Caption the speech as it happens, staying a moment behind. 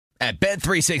At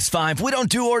Bet365, we don't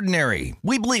do ordinary.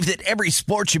 We believe that every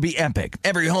sport should be epic.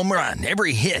 Every home run,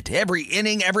 every hit, every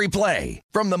inning, every play.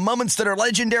 From the moments that are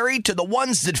legendary to the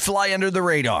ones that fly under the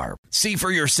radar. See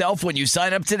for yourself when you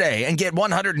sign up today and get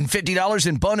 $150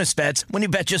 in bonus bets when you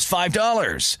bet just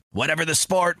 $5. Whatever the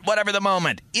sport, whatever the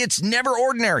moment, it's never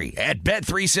ordinary at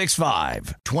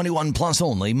Bet365. 21 plus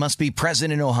only. Must be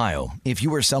present in Ohio. If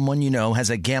you or someone you know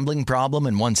has a gambling problem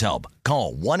and wants help,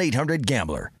 call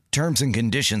 1-800-GAMBLER. Terms and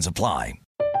conditions apply.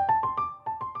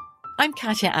 I'm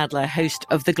Katya Adler, host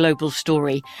of The Global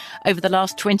Story. Over the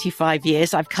last 25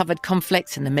 years, I've covered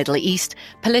conflicts in the Middle East,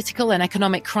 political and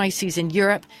economic crises in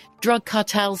Europe, drug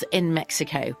cartels in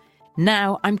Mexico.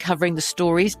 Now I'm covering the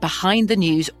stories behind the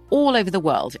news all over the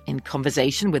world in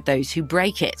conversation with those who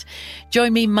break it.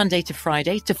 Join me Monday to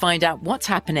Friday to find out what's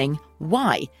happening,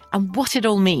 why, and what it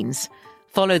all means.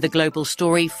 Follow The Global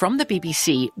Story from the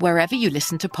BBC wherever you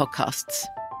listen to podcasts.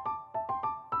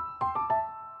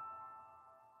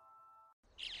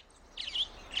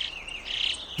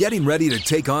 Getting ready to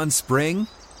take on spring?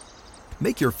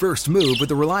 Make your first move with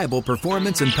the reliable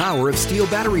performance and power of Steel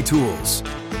battery tools.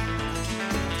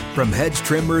 From hedge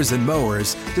trimmers and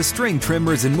mowers to string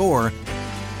trimmers and more,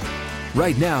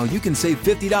 right now you can save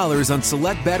 $50 on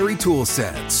select battery tool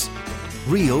sets.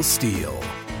 Real Steel.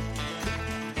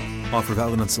 Offer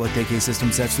valid on select AK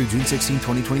system sets through June 16,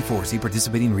 2024. See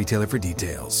participating retailer for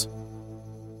details.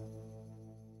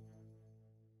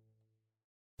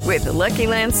 With the Lucky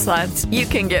Land Slots, you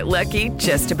can get lucky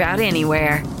just about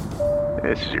anywhere.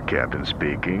 This is your captain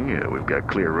speaking. We've got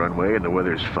clear runway and the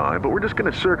weather's fine, but we're just going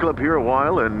to circle up here a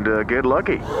while and get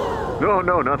lucky.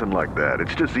 No, nothing like that.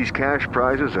 It's just these cash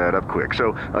prizes add up quick.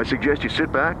 So I suggest you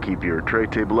sit back, keep your tray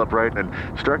table upright, and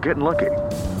start getting lucky.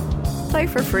 Play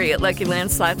for free at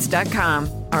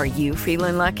LuckyLandSlots.com. Are you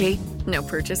feeling lucky? No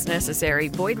purchase necessary.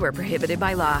 Void where prohibited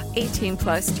by law. 18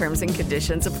 plus terms and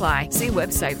conditions apply. See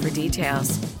website for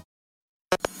details.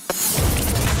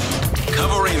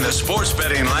 Covering the sports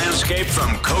betting landscape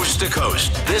from coast to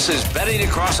coast. This is Betting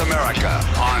Across America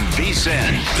on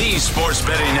VSiN, the sports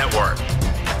betting network.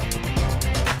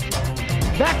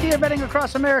 Back here, Betting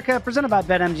Across America, presented by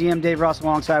BetMGM. Dave Ross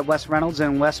alongside Wes Reynolds.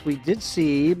 And Wes, we did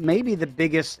see maybe the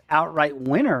biggest outright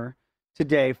winner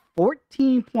today,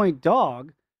 14-point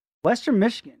dog. Western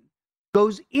Michigan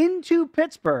goes into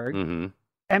Pittsburgh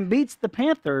and beats the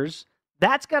Panthers.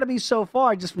 That's got to be so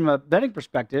far, just from a betting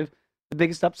perspective, the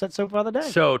biggest upset so far of the day.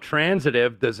 So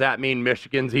transitive, does that mean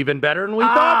Michigan's even better than we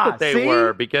thought that they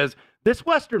were? Because this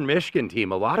Western Michigan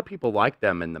team, a lot of people like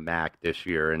them in the MAC this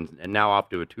year, and now off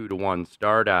to a 2-1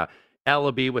 start.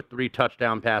 Ellaby with 3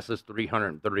 touchdown passes,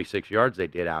 336 yards. They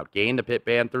did outgain the Pitt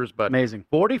Panthers, but amazing.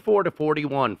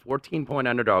 44-41, 14-point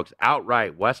underdogs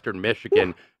outright. Western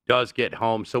Michigan does get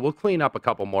home. So we'll clean up a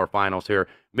couple more finals here.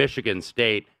 Michigan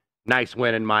State, nice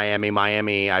win in Miami.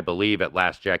 Miami, I believe, at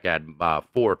last check had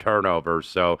 4 turnovers.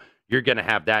 So you're going to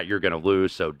have that. You're going to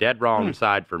lose. So dead wrong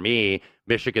side for me.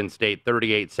 Michigan State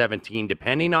 38-17,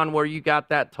 depending on where you got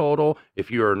that total.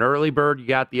 If you were an early bird, you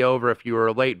got the over. If you were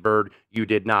a late bird, you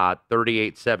did not.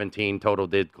 38-17, total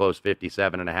did close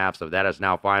 57.5, so that is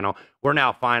now final. We're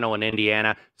now final in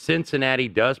Indiana. Cincinnati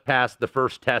does pass the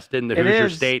first test in the Hoosier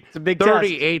State. It's a big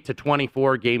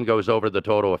 38-24, game goes over the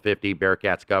total of 50.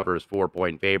 Bearcats cover as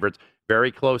 4-point favorites.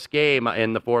 Very close game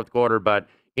in the fourth quarter, but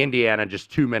Indiana,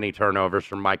 just too many turnovers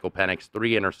from Michael Penix,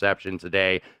 3 interceptions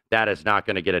today. That is not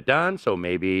going to get it done, so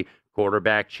maybe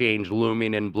quarterback change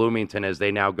looming in Bloomington as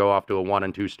they now go off to a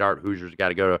 1-2 start. Hoosiers got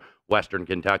to go to Western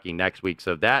Kentucky next week,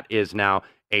 so that is now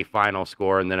a final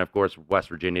score. And then, of course, West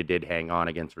Virginia did hang on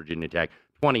against Virginia Tech,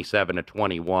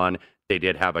 27-21. They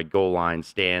did have a goal line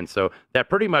stand, so that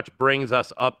pretty much brings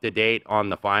us up to date on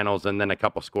the finals, and then a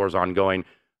couple scores ongoing.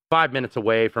 5 minutes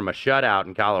away from a shutout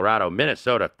in Colorado.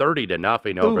 Minnesota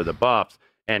 30-0 over the Buffs.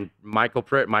 And Mike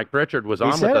Pritchard was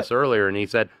on with us earlier, and he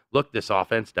said, look, this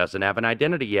offense doesn't have an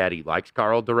identity yet. He likes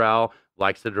Carl Durrell,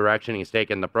 likes the direction he's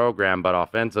taken the program, but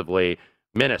offensively,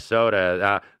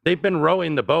 Minnesota, they've been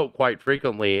rowing the boat quite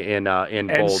frequently in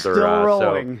Boulder. Still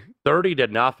rowing. So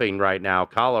 30-0 right now.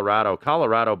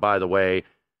 Colorado, by the way,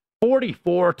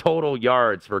 44 total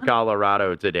yards for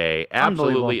Colorado today.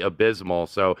 Absolutely abysmal.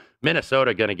 So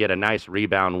Minnesota going to get a nice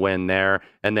rebound win there.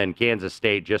 And then Kansas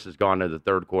State just has gone to the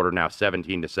third quarter now,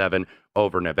 17-7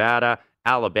 over Nevada.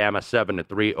 Alabama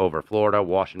 7-3 over Florida.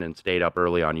 Washington State up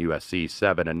early on USC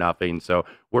 7-0. So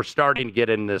we're starting to get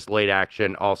in this late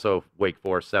action. Also Wake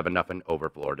Forest 7-0 over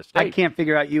Florida State. I can't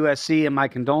figure out USC, and my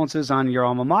condolences on your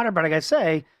alma mater, but like I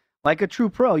say, like a true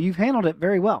pro, you've handled it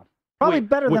very well. Probably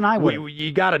better than I would.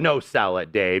 You got to no-sell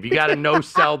it, Dave. You got to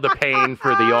no-sell the pain for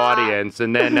the audience,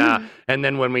 and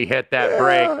then when we hit that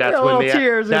break, that's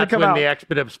when the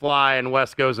expletives fly and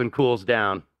Wes goes and cools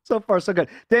down. So far, so good.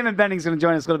 Damon Benning's going to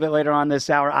join us a little bit later on this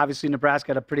hour. Obviously,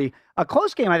 Nebraska had a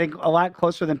close game, I think a lot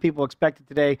closer than people expected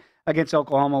today against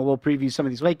Oklahoma. We'll preview some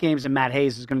of these late games, and Matt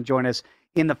Hayes is going to join us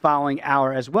in the following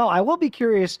hour as well. I will be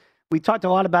curious. We talked a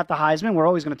lot about the Heisman. We're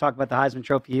always going to talk about the Heisman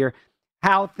Trophy here,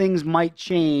 how things might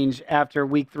change after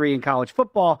week 3 in college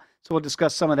football. So we'll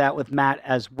discuss some of that with Matt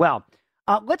as well.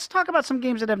 Let's talk about some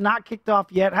games that have not kicked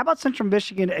off yet. How about Central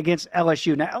Michigan against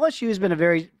LSU? Now, LSU has been a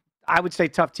very, I would say,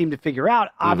 tough team to figure out.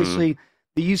 Obviously,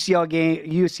 the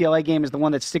UCLA game is the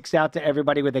one that sticks out to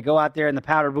everybody where they go out there and the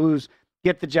Powder Blues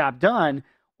get the job done.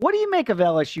 What do you make of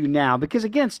LSU now? Because,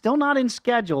 again, still not in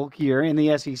schedule here in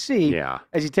the SEC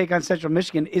as you take on Central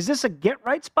Michigan. Is this a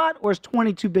get-right spot, or is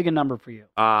 20 too big a number for you?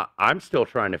 I'm still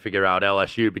trying to figure out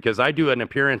LSU because I do an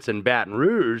appearance in Baton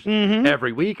Rouge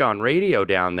every week on radio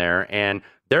down there, and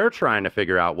they're trying to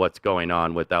figure out what's going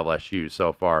on with LSU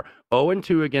so far.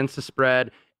 0-2 against the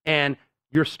spread, and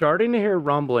you're starting to hear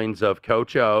rumblings of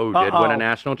Coach O did win a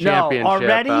national championship. No,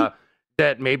 already?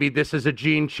 That maybe this is a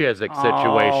Gene Chizik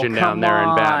situation down there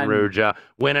in Baton Rouge.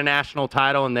 Win a national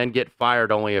title and then get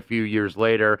fired only a few years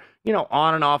later. You know,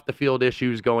 on and off the field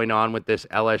issues going on with this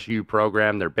LSU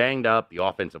program. They're banged up. The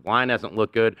offensive line hasn't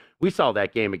looked good. We saw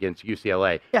that game against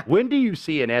UCLA. Yeah. When do you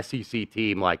see an SEC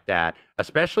team like that,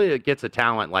 especially that gets a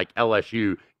talent like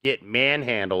LSU, get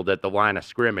manhandled at the line of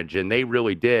scrimmage? And they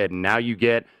really did. And now you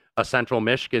get a Central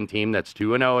Michigan team that's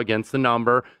 2-0 against the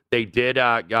number. They did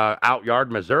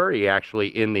out-yard Missouri, actually,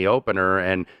 in the opener,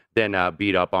 and then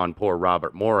beat up on poor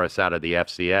Robert Morris out of the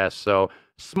FCS. So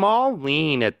small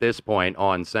lean at this point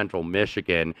on Central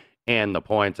Michigan and the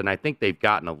points, and I think they've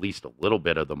gotten at least a little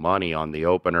bit of the money on the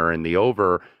opener, and the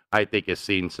over, I think, has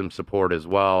seen some support as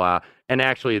well. And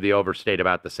actually, the over stayed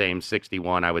about the same,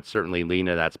 61. I would certainly lean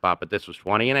to that spot, but this was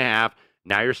 20.5.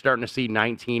 Now you're starting to see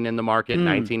 19 in the market,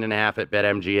 19.5 at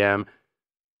BetMGM.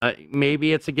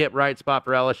 Maybe it's a get-right spot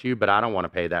for LSU, but I don't want to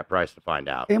pay that price to find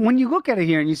out. And when you look at it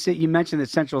here, and you mentioned that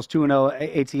Central's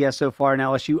 2-0 ATS so far, and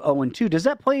LSU 0-2. Does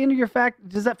that play into your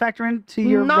Does that factor into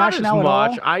your rationale at all? Not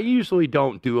as much. I usually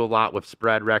don't do a lot with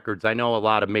spread records. I know a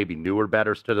lot of maybe newer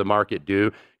bettors to the market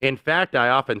do. In fact, I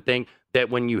often think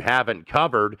that when you haven't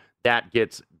covered, that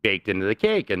gets baked into the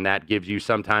cake, and that gives you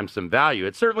sometimes some value.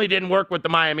 It certainly didn't work with the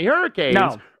Miami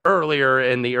Hurricanes earlier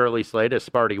in the early slate as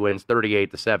Sparty wins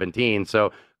 38-17.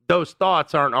 So those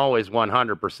thoughts aren't always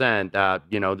 100%.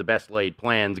 The best laid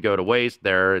plans go to waste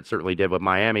there. It certainly did with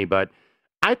Miami. But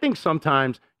I think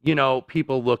sometimes,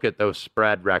 people look at those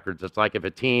spread records. It's like if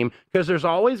a team, because there's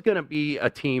always going to be a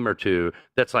team or two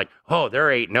that's like, oh, they're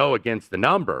 8-0 against the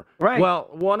number. Right. Well,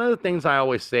 one of the things I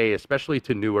always say, especially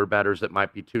to newer bettors that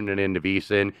might be tuning into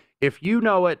VSiN, if you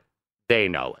know it, they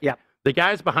know it. Yeah. The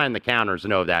guys behind the counters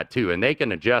know that too, and they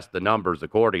can adjust the numbers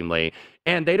accordingly.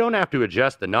 And they don't have to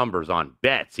adjust the numbers on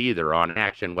bets either, on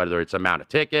action, whether it's amount of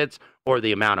tickets or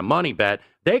the amount of money bet.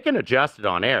 They can adjust it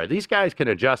on air. These guys can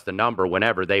adjust the number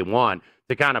whenever they want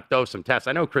to kind of throw some tests.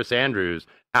 I know Chris Andrews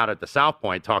out at the South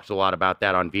Point talks a lot about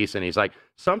that on VSiN. He's like,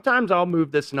 sometimes I'll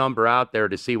move this number out there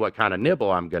to see what kind of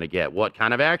nibble I'm going to get, what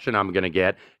kind of action I'm going to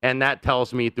get. And that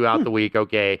tells me throughout the week,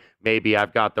 okay, maybe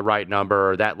I've got the right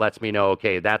number, or that lets me know,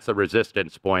 okay, that's a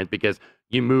resistance point, because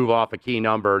you move off a key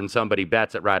number and somebody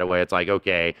bets it right away. It's like,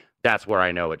 okay, that's where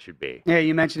I know it should be. Yeah,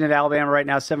 you mentioned it, Alabama right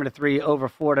now, 7-3 over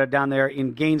Florida down there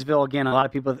in Gainesville. Again, a lot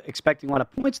of people expecting a lot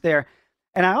of points there.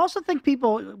 And I also think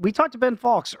we talked to Ben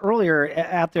Fawkes earlier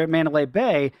out there at Mandalay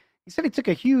Bay. He said he took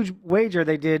a huge wager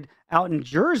they did out in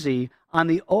Jersey on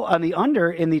the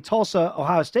under in the Tulsa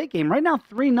Ohio State game. Right now,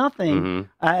 3-0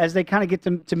 as they kind of get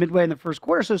to midway in the first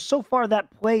quarter. So far that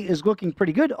play is looking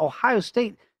pretty good. Ohio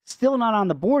State still not on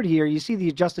the board here. You see the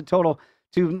adjusted total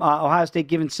to Ohio State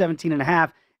given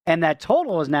 17.5, and that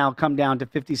total has now come down to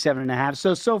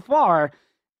 57.5. So far,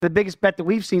 the biggest bet that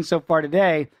we've seen so far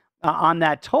today. On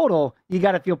that total, you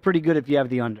got to feel pretty good if you have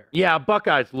the under. Yeah,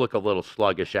 Buckeyes look a little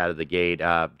sluggish out of the gate.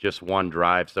 Just one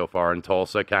drive so far in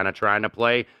Tulsa, kind of trying to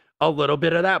play a little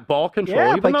bit of that ball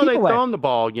control, even though they've thrown the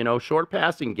ball, short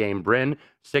passing game. Bryn,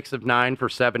 6 of 9 for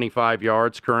 75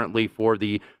 yards currently for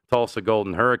the Tulsa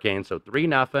Golden Hurricanes. So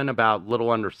 3-0, about a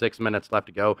little under 6 minutes left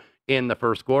to go in the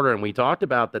first quarter. And we talked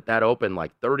about that opened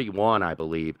like 31, I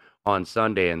believe, on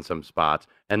Sunday in some spots,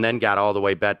 and then got all the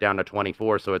way bet down to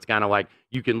 24. So it's kind of like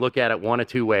you can look at it one of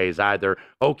two ways. Either,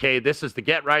 okay, this is the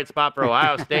get-right spot for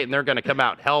Ohio State, and they're going to come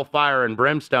out hellfire and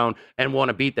brimstone and want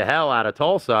to beat the hell out of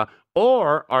Tulsa,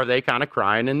 Or are they kind of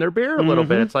crying in their beer a little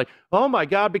bit? It's like, oh my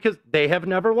God, because they have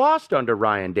never lost under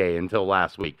Ryan Day until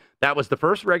last week. That was the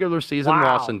first regular season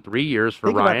loss in 3 years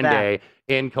for Ryan Day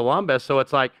in Columbus. So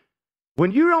it's like,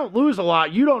 when you don't lose a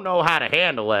lot, you don't know how to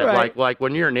handle it. Right. Like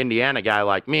when you're an Indiana guy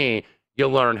like me, you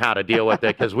learn how to deal with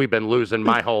it because we've been losing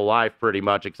my whole life pretty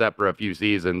much, except for a few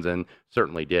seasons, and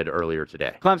certainly did earlier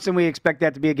today. Clemson, we expect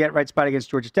that to be a get-right spot against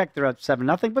Georgia Tech. They're up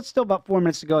 7-0, but still about 4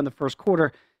 minutes to go in the first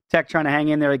quarter. Tech trying to hang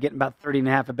in there, getting about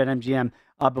 30.5 at BetMGM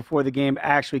before the game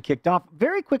actually kicked off.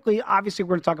 Very quickly, obviously, we're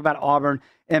going to talk about Auburn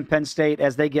and Penn State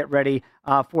as they get ready,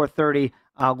 4:30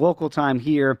 local time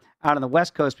here out on the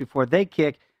West Coast before they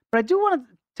kick. But I do want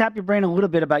to tap your brain a little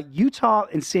bit about Utah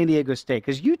and San Diego State,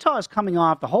 because Utah is coming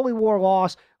off the Holy War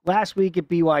loss last week at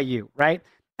BYU, right?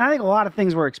 And I think a lot of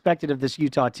things were expected of this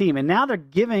Utah team, and now they're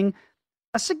giving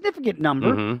a significant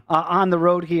number on the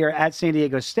road here at San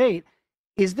Diego State.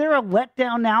 Is there a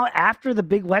letdown now after the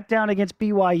big letdown against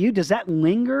BYU? Does that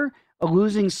linger,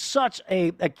 losing such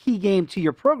a key game to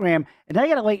your program? And now you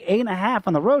got to lay 8.5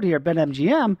 on the road here at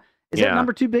BetMGM. Is that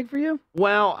number too big for you?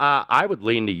 Well, I would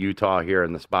lean to Utah here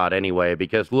in the spot anyway,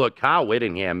 because, look, Kyle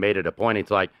Whittingham made it a point.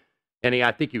 It's like, and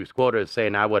I think he was quoted as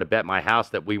saying, I would have bet my house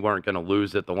that we weren't going to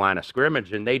lose at the line of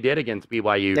scrimmage, and they did against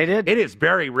BYU. They did. It is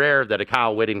very rare that a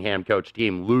Kyle Whittingham coach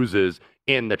team loses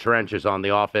in the trenches on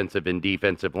the offensive and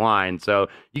defensive line. So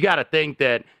you got to think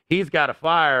that he's got to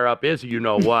fire up his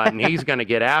you-know-what, and he's going to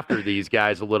get after these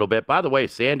guys a little bit. By the way,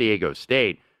 San Diego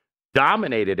State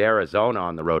dominated Arizona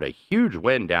on the road, a huge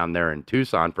win down there in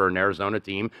Tucson for an Arizona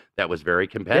team that was very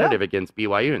competitive against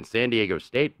BYU, and San Diego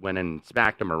State went and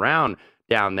smacked them around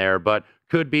down there, but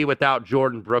could be without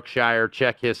Jordan Brookshire.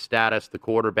 Check his status, the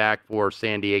quarterback for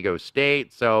San Diego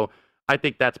State. So I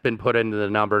think that's been put into the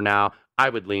number now. I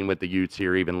would lean with the Utes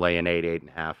here, even laying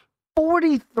 8.5.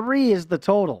 43 is the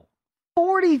total.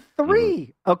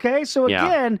 43. Okay, so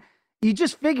again, you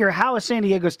just figure, how is San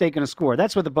Diego State going to score?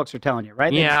 That's what the books are telling you,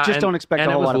 right? They don't expect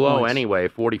a whole lot of points. And it was low anyway,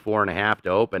 44.5 to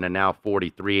open, and now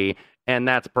 43. And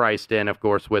that's priced in, of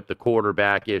course, with the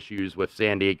quarterback issues with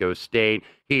San Diego State.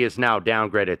 He is now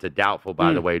downgraded to doubtful,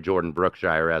 by the way. Jordan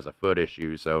Brookshire has a foot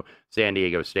issue, so San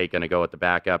Diego State going to go with the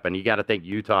backup. And you got to think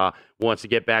Utah wants to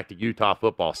get back to Utah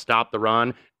football, stop the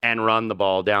run and run the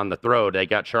ball down the throat. They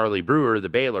got Charlie Brewer, the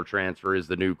Baylor transfer, is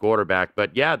the new quarterback.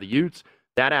 But, yeah, the Utes,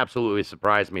 that absolutely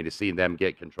surprised me to see them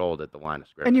get controlled at the line of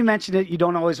scrimmage. And you mentioned it. You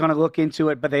don't always want to look into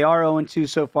it, but they are 0-2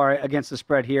 so far against the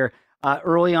spread here.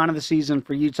 Early on in the season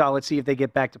for Utah, let's see if they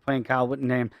get back to playing Kyle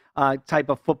Whittingham type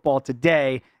of football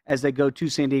today as they go to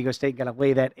San Diego State. Got to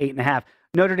lay that 8.5.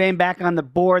 Notre Dame back on the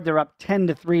board. They're up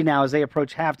 10-3 now as they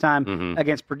approach halftime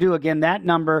against Purdue. Again, that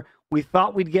number, we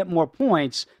thought we'd get more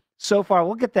points. So far,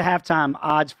 we'll get the halftime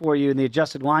odds for you in the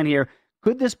adjusted line here.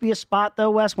 Could this be a spot,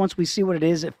 though, Wes, once we see what it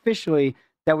is officially,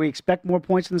 that we expect more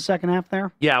points in the second half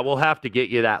there? Yeah, we'll have to get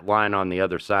you that line on the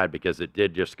other side because it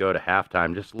did just go to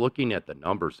halftime. Just looking at the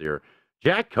numbers here.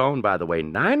 Jack Cohn, by the way,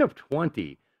 9 of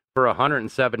 20 for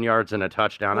 107 yards and a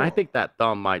touchdown. I think that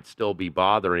thumb might still be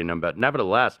bothering him, but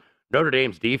nevertheless, Notre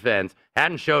Dame's defense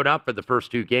hadn't showed up for the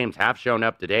first two games, have shown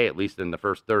up today, at least in the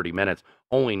first 30 minutes.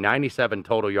 Only 97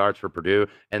 total yards for Purdue,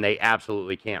 and they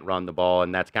absolutely can't run the ball,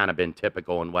 and that's kind of been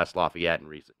typical in West Lafayette in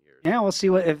recent years. Yeah, we'll see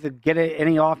if they get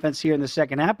any offense here in the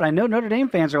second half. But I know Notre Dame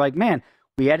fans are like, man,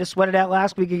 we had to sweat it out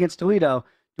last week against Toledo.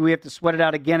 Do we have to sweat it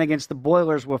out again against the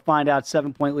Boilers? We'll find out.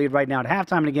 7-point lead right now at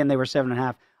halftime. And again, they were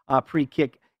 7.5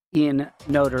 pre-kick in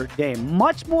Notre Dame.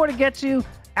 Much more to get to.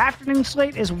 Afternoon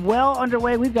slate is well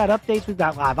underway. We've got updates. We've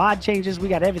got live odd changes. We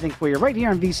got everything for you right here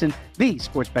on VSiN, the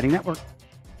Sports Betting Network.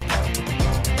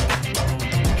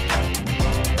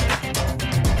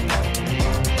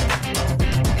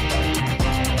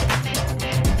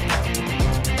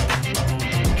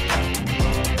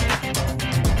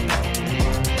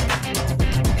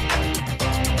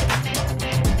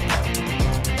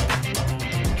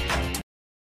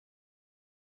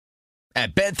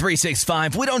 At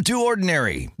Bet365, we don't do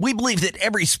ordinary. We believe that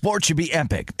every sport should be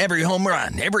epic. Every home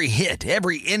run, every hit,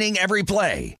 every inning, every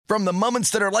play. From the moments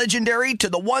that are legendary to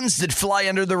the ones that fly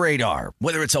under the radar.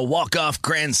 Whether it's a walk-off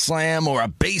grand slam or a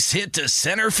base hit to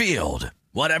center field.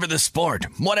 Whatever the sport,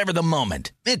 whatever the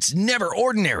moment. It's never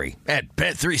ordinary at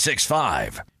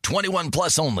Bet365. 21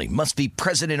 plus only. Must be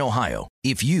present in Ohio.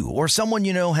 If you or someone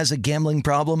you know has a gambling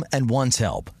problem and wants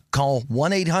help, call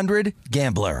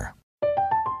 1-800-GAMBLER.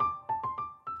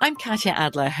 I'm Katya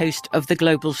Adler, host of The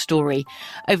Global Story.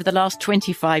 Over the last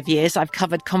 25 years, I've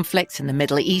covered conflicts in the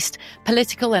Middle East,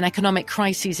 political and economic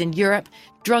crises in Europe,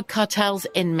 drug cartels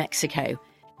in Mexico.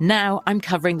 Now I'm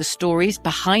covering the stories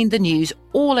behind the news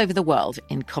all over the world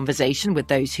in conversation with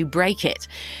those who break it.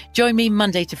 Join me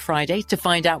Monday to Friday to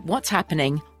find out what's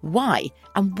happening, why,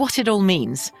 and what it all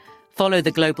means. Follow The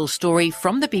Global Story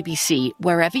from the BBC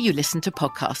wherever you listen to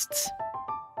podcasts.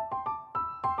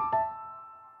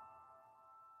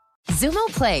 Xumo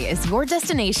Play is your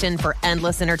destination for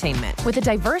endless entertainment. With a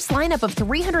diverse lineup of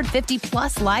 350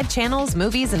 plus live channels,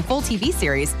 movies, and full TV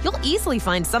series, you'll easily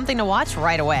find something to watch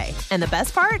right away. And the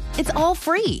best part? It's all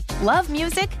free. Love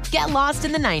music? Get lost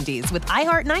in the 90s with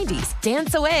iHeart 90s,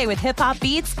 dance away with hip-hop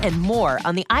beats, and more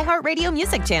on the iHeartRadio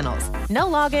music channels. No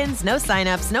logins, no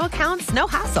signups, no accounts, no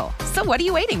hassle. So what are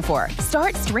you waiting for?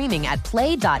 Start streaming at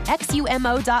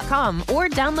play.xumo.com or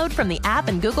download from the app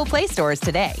and Google Play stores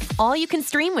today. All you can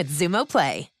stream with Xumo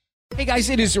Play. Hey guys,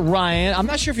 it is Ryan. I'm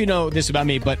not sure if you know this about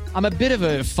me, but I'm a bit of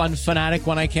a fun fanatic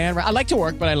when I can. I like to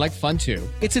work, but I like fun too.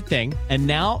 It's a thing. And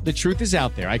now the truth is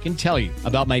out there. I can tell you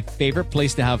about my favorite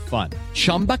place to have fun.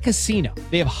 Chumba Casino.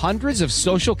 They have hundreds of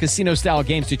social casino style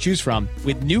games to choose from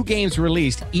with new games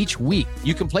released each week.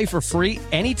 You can play for free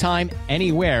anytime,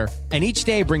 anywhere. And each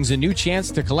day brings a new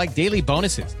chance to collect daily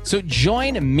bonuses. So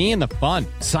join me in the fun.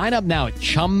 Sign up now at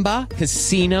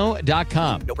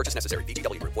ChumbaCasino.com. No purchase necessary.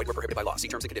 VGW Group. Void where prohibited by law. See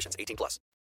terms and conditions. 18 plus.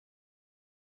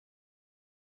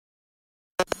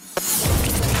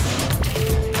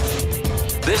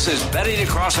 This is Betting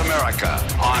Across America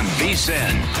on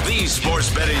VSiN, the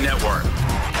Sports Betting Network.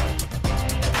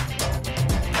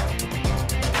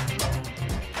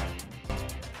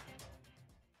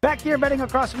 Back here, Betting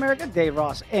Across America, Dave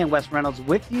Ross and Wes Reynolds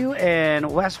with you.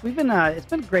 And Wes, we've been it's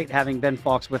been great having Ben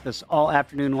Fawkes with us all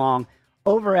afternoon long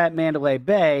over at Mandalay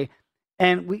Bay.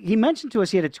 And he mentioned to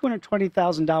us he had a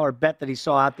 $220,000 bet that he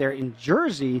saw out there in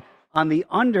Jersey on the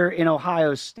under in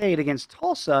Ohio State against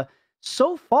Tulsa.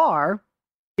 So far,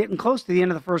 getting close to the end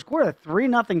of the first quarter,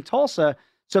 3-0 Tulsa.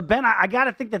 So, Ben, I got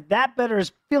to think that better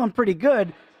is feeling pretty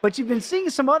good. But you've been seeing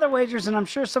some other wagers, and I'm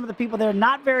sure some of the people there are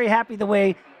not very happy the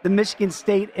way the Michigan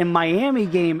State and Miami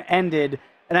game ended.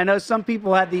 And I know some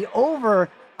people had the over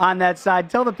on that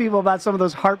side. Tell the people about some of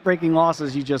those heartbreaking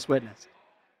losses you just witnessed.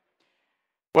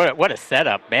 What a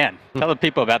setup, man. Tell the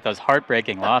people about those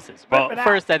heartbreaking losses. Well,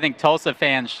 first, I think Tulsa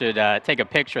fans should take a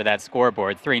picture of that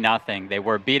scoreboard, 3-0. They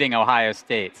were beating Ohio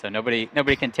State, so nobody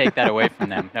can take that away from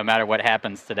them, no matter what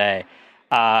happens today.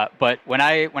 But when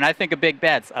I think of big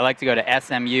bets, I like to go to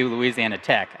SMU, Louisiana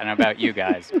Tech. I don't know about you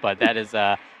guys, but that is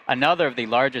another of the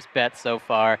largest bets so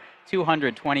far,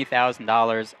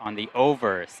 $220,000 on the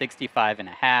over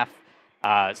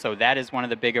 65.5. So that is one of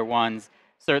the bigger ones.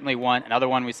 Certainly another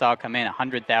one we saw come in,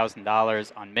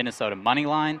 $100,000 on Minnesota money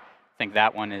line. I think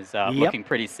that one is looking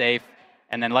pretty safe.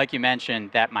 And then, like you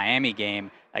mentioned, that Miami game,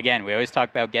 again, we always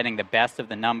talk about getting the best of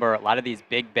the number. A lot of these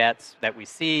big bets that we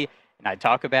see and I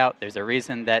talk about, there's a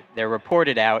reason that they're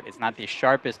reported out. It's not the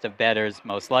sharpest of bettors,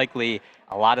 most likely,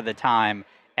 a lot of the time.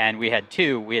 And we had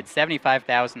two. We had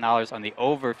 $75,000 on the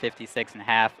over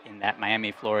 56.5 in that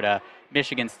Miami, Florida,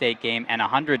 Michigan State game, and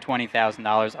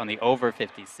 $120,000 on the over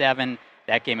 57.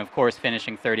 That game, of course,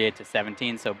 finishing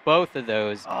 38-17. So both of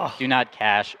those do not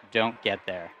cash, don't get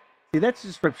there. See, that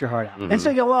just rips your heart out. Mm-hmm. And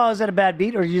so you go, well, is that a bad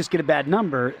beat or you just get a bad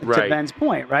number? Right. To Ben's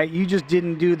point, right? You just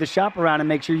didn't do the shop around and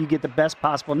make sure you get the best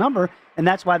possible number. And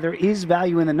that's why there is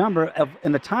value in the number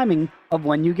in the timing of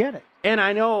when you get it. And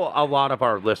I know a lot of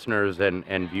our listeners and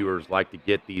viewers like to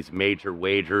get these major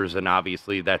wagers, and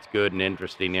obviously that's good and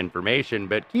interesting information.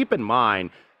 But keep in mind,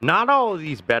 not all of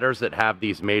these bettors that have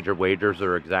these major wagers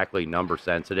are exactly number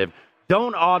sensitive.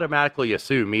 Don't automatically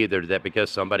assume either that because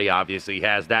somebody obviously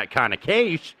has that kind of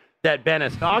cash that Ben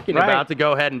is talking about to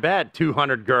go ahead and bet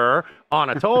 200 GER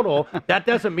on a total, that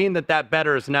doesn't mean that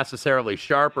better is necessarily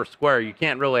sharp or square. You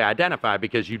can't really identify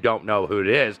because you don't know who it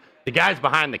is. The guys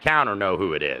behind the counter know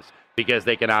who it is because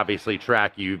they can obviously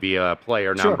track you via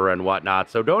player number and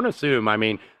whatnot. So don't assume. I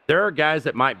mean, there are guys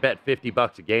that might bet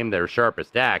 $50 a game that are sharp as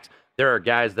stacks. There are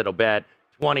guys that'll bet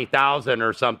 20,000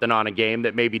 or something on a game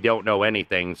that maybe don't know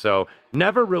anything. So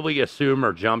never really assume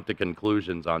or jump to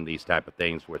conclusions on these type of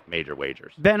things with major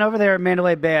wagers. Ben, over there at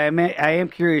Mandalay Bay, I am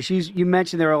curious. You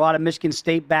mentioned there are a lot of Michigan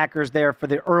State backers there for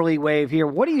the early wave here.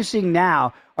 What are you seeing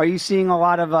now? Are you seeing a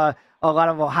lot of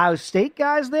Ohio State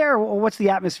guys there? Or what's the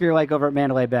atmosphere like over at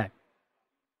Mandalay Bay?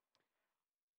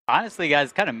 Honestly,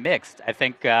 guys, kind of mixed. I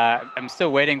think I'm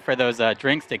still waiting for those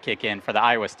drinks to kick in for the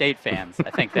Iowa State fans.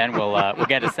 I think then we'll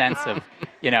get a sense of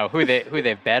who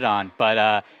they've bet on.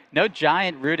 But no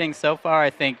giant rooting so far. I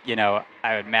think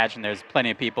I would imagine there's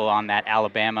plenty of people on that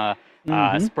Alabama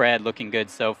spread looking good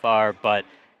so far. But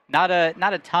Not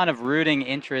a ton of rooting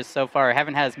interest so far. I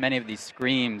haven't had as many of these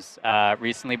screams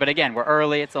recently. But again, we're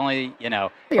early. It's only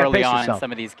early on in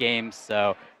some of these games,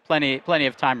 so plenty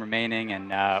of time remaining, and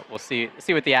we'll see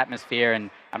what the atmosphere, and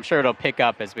I'm sure it'll pick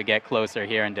up as we get closer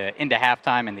here into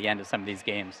halftime and the end of some of these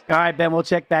games. All right, Ben, we'll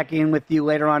check back in with you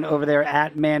later on over there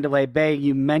at Mandalay Bay.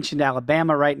 You mentioned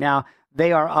Alabama right now.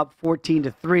 They are up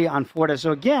 14-3 on Florida.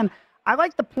 So again, I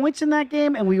like the points in that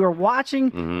game, and we were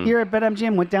watching here at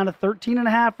BetMGM, went down to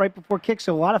 13.5 right before kick,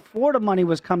 so a lot of Florida money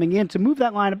was coming in to move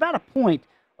that line about a point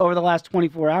over the last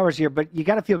 24 hours here, but you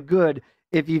got to feel good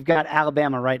if you've got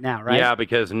Alabama right now, right? Yeah,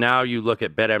 because now you look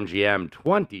at BetMGM,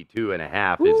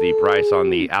 22.5 is the price on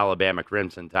the Alabama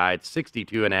Crimson Tide,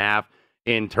 62.5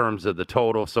 in terms of the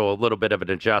total, so a little bit of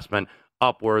an adjustment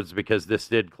upwards because this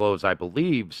did close, I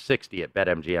believe, 60 at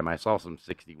BetMGM. I saw some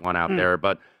 61 out there,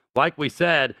 but like we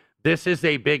said, this is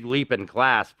a big leap in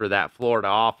class for that Florida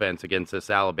offense against this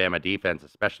Alabama defense,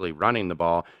 especially running the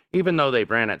ball, even though they've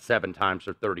ran it 7 times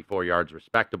for 34 yards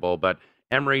respectable. But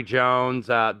Emory Jones,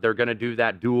 they're going to do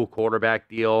that dual quarterback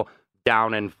deal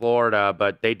down in Florida,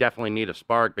 but they definitely need a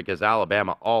spark because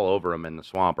Alabama all over them in the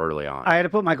swamp early on. I had to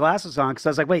put my glasses on because I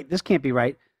was like, wait, this can't be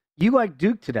right. You like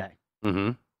Duke today.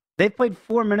 Mm-hmm. They've played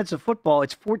 4 minutes of football.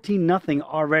 It's 14-0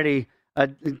 already.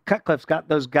 Cutcliffe's got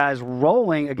those guys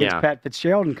rolling against Pat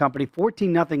Fitzgerald and company.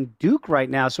 14-0 Duke right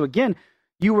now. So, again,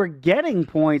 you were getting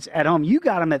points at home. You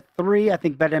got them at 3. I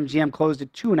think BetMGM closed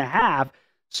at 2.5.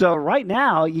 So, right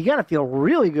now, you got to feel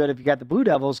really good if you got the Blue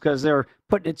Devils because they're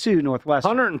putting it to Northwestern.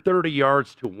 130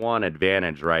 yards to 1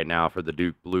 advantage right now for the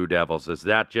Duke Blue Devils as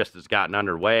that just has gotten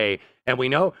underway. And we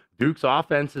know Duke's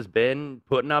offense has been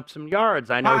putting up some yards.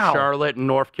 I know Charlotte and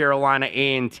North Carolina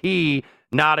A&T,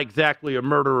 not exactly a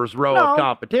murderer's row of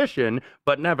competition,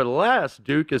 but nevertheless,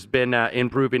 Duke has been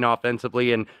improving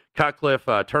offensively, and Cutcliffe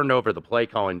turned over the play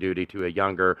calling duty to a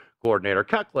younger coordinator.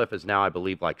 Cutcliffe is now, I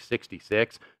believe, like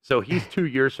 66, so he's 2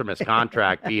 years from his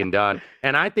contract being done,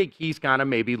 and I think he's kind of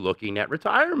maybe looking at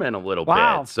retirement a little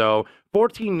bit. So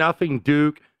 14-0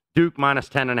 Duke. Duke minus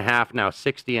 10.5, now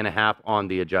 60.5 on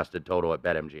the adjusted total at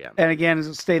BetMGM. And again,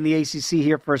 let's stay in the ACC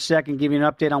here for a second, give you an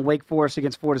update on Wake Forest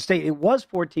against Florida State. It was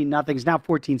 14-0. It's now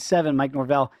 14-7. Mike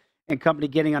Norvell and company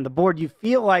getting on the board. You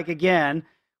feel like, again,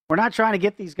 we're not trying to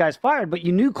get these guys fired, but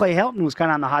you knew Clay Helton was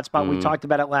kind of on the hot spot. We talked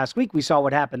about it last week. We saw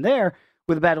what happened there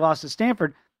with a bad loss to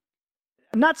Stanford.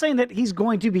 I'm not saying that he's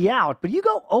going to be out, but you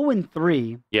go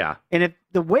 0-3. Yeah. And if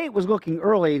the way it was looking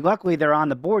early, luckily they're on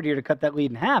the board here to cut that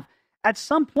lead in half. At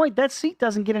some point, that seat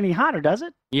doesn't get any hotter, does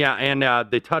it? Yeah, and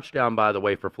the touchdown, by the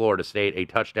way, for Florida State, a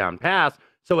touchdown pass,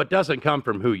 so it doesn't come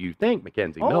from who you think,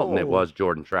 Mackenzie Milton. It was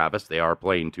Jordan Travis. They are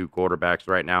playing 2 quarterbacks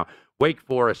right now. Wake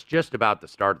Forest just about to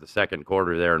start the second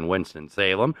quarter there in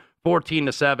Winston-Salem.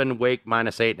 14-7, Wake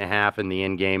minus 8.5 in the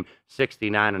in-game,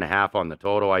 69.5 on the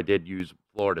total. I did use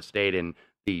Florida State in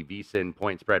the VSiN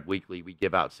Point Spread Weekly. We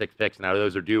give out 6 picks. Now,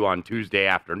 those are due on Tuesday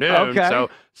afternoon. Okay. So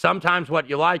sometimes what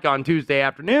you like on Tuesday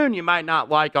afternoon, you might not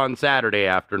like on Saturday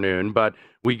afternoon. But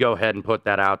we go ahead and put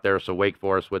that out there. So Wake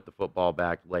Forest with the football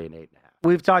back, laying 8.5.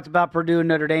 We've talked about Purdue and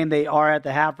Notre Dame. They are at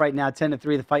the half right now,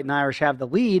 10-3. The Fighting Irish have the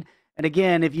lead. And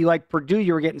again, if you like Purdue,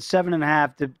 you were getting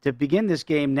 7.5 to begin this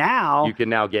game. Now you can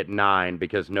now get 9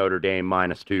 because Notre Dame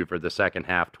minus 2 for the second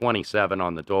half, 27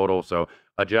 on the total. So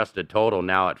adjusted total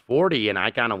now at 40, and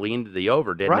I kind of leaned to the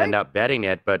over, didn't end up betting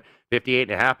it, but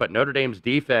 58.5. But Notre Dame's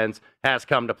defense has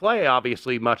come to play.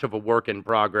 Obviously, much of a work in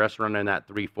progress, running that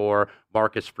 3-4.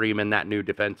 Marcus Freeman, that new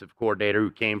defensive coordinator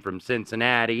who came from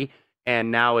Cincinnati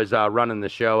and now is running the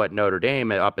show at Notre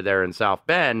Dame up there in South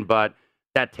Bend, but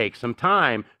that takes some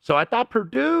time. So I thought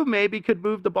Purdue maybe could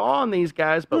move the ball on these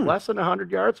guys, but less than 100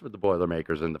 yards for the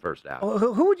Boilermakers in the first half. Well,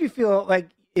 who would you feel like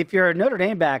if you're a Notre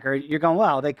Dame backer, you're going,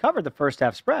 wow, they covered the first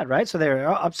half spread, right? So they're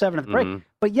up 7 at the break.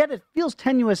 But yet it feels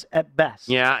tenuous at best.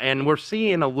 Yeah, and we're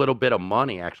seeing a little bit of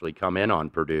money actually come in on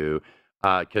Purdue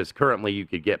because currently you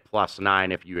could get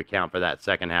 +9 if you account for that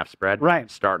second half spread. Right.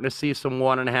 Starting to see some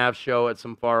 1.5 show at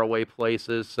some faraway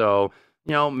places. So,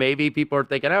 you know, maybe people are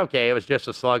thinking, okay, it was just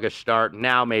a sluggish start.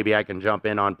 Now maybe I can jump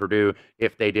in on Purdue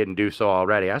if they didn't do so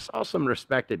already. I saw some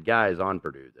respected guys on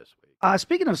Purdue this week.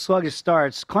 Speaking of sluggish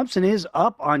starts, Clemson is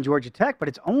up on Georgia Tech, but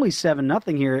it's only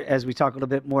 7-0 here as we talk a little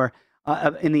bit more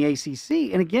in the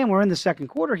ACC. And again, we're in the second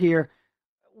quarter here.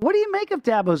 What do you make of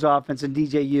Dabo's offense and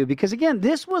DJU? Because again,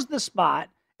 this was the spot,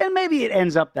 and maybe it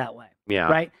ends up that way. Yeah.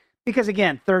 Right? Because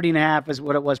again, 30.5 is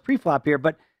what it was pre-flop here.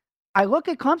 But I look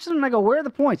at Clemson and I go, where are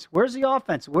the points? Where's the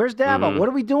offense? Where's Dabo? What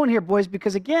are we doing here, boys?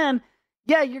 Because again,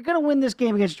 yeah, you're going to win this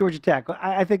game against Georgia Tech.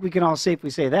 I think we can all safely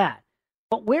say that.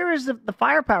 But where is the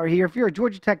firepower here? If you're a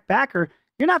Georgia Tech backer,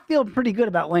 you're not feeling pretty good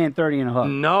about laying 30 and a hook.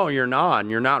 No, you're not. And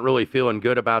you're not really feeling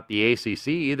good about the ACC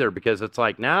either, because it's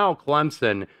like now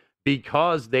Clemson,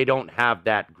 because they don't have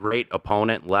that great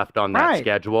opponent left on that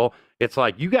schedule, it's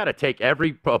like you got to take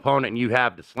every opponent you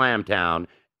have to Slamtown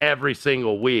every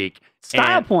single week.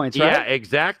 Style points, right? Yeah,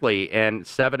 exactly. And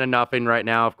 7-0 right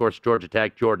now. Of course, Georgia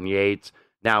Tech, Jordan Yates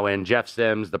now in. Jeff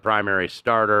Sims, the primary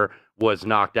starter, was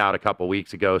knocked out a couple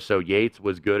weeks ago. So Yates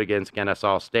was good against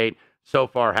Kennesaw State. So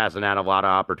far hasn't had a lot of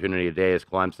opportunity today, as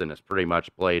Clemson has pretty much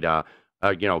played,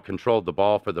 controlled the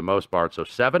ball for the most part. So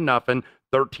 7-0,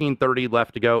 13:30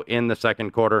 left to go in the second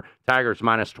quarter. Tigers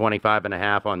minus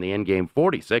 25.5 on the in-game,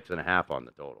 46.5 on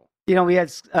the total. You know, we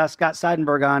had Scott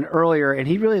Seidenberg on earlier, and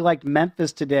he really liked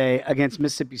Memphis today against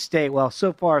Mississippi State. Well,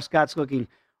 so far, Scott's looking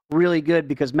really good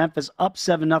because Memphis up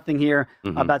 7-0 here,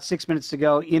 about 6 minutes to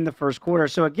go in the first quarter.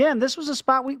 So, again, this was a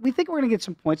spot we think we're going to get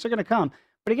some points. They're going to come.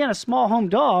 But, again, a small home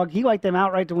dog, he liked them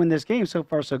outright to win this game. So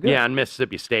far, so good. Yeah, and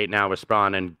Mississippi State now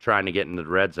responding, trying to get into the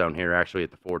red zone here, actually at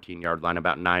the 14-yard line,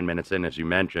 about 9 minutes in, as you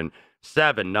mentioned.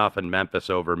 7-0 Memphis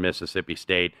over Mississippi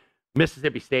State.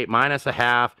 Mississippi State minus a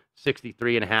half,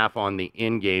 63.5 on the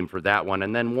in-game for that one.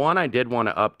 And then one I did want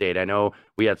to update. I know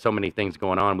we had so many things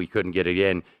going on, we couldn't get it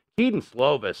in. Keaton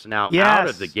Slovis now out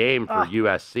of the game for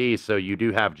USC, so you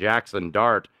do have Jackson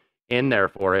Dart in there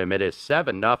for him. It is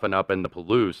 7-0 up in the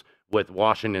Palouse, with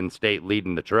Washington State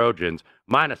leading the Trojans.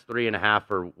 Minus 3.5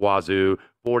 for Wazoo,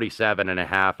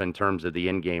 47.5 in terms of the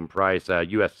in-game price.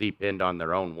 USC pinned on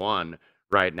their own one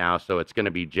right now, so it's going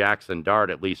to be Jackson Dart,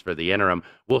 at least for the interim.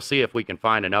 We'll see if we can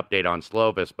find an update on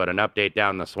Slovis, but an update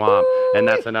down the swamp, and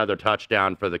that's another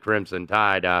touchdown for the Crimson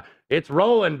Tide. It's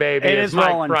rolling, baby, as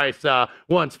Mike Price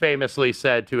once famously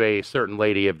said to a certain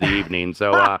lady of the evening.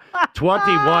 So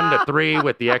 21-3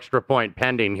 with the extra point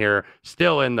pending here,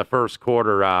 still in the first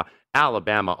quarter.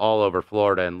 Alabama all over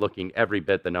Florida and looking every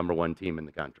bit the number one team in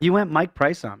the country. You went Mike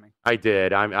Price on me. I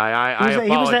did. I he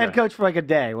was the head coach for like a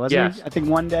day, wasn't he? I think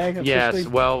one day. Officially. Yes.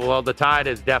 Well, the Tide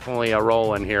is definitely a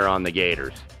rolling here on the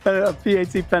Gators.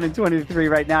 PAT pending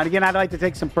 20-3 right now. And again, I'd like to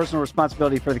take some personal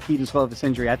responsibility for the Keaton Slovis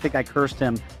injury. I think I cursed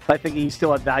him, but I think he's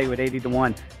still at value at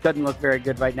 80-1. Doesn't look very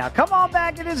good right now. Come on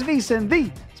back. It is VSiN, the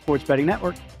Sports Betting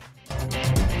Network.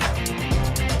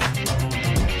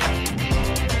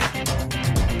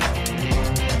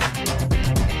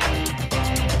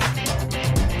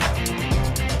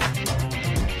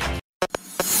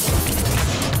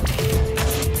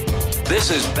 This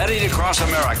is Betting Across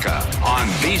America on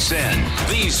VSiN,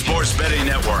 the Sports Betting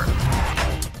Network.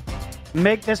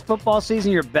 Make this football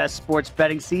season your best sports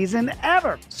betting season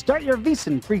ever. Start your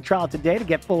VSiN free trial today to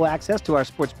get full access to our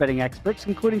sports betting experts,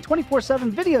 including 24/7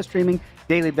 video streaming,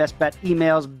 daily best bet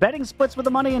emails, betting splits with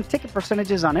the money, and ticket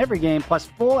percentages on every game, plus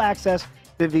full access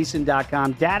to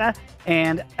VSiN.com data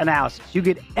and analysis. You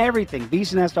get everything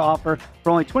VSiN has to offer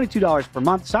for only $22 per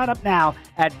month. Sign up now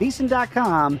at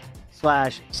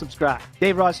VSiN.com/subscribe.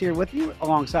 Dave Ross here with you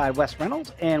alongside Wes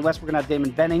Reynolds. And Wes, we're going to have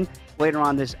Damon Benning later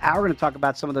on this hour. We're going to talk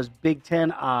about some of those Big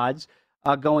Ten odds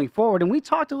going forward. And we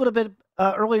talked a little bit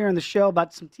earlier in the show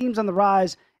about some teams on the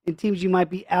rise and teams you might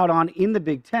be out on in the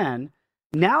Big Ten.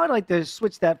 Now I'd like to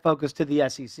switch that focus to the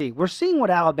SEC. We're seeing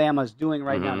what Alabama is doing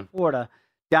right now in Florida,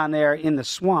 down there in the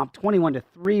swamp,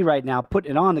 21-3 right now, putting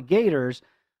it on the Gators.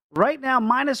 Right now,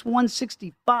 minus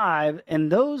 165, and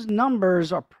those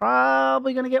numbers are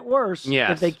probably going to get worse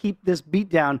if they keep this beat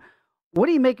down. What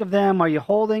do you make of them? Are you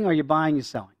holding? Are you buying? You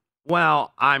selling?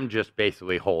 Well, I'm just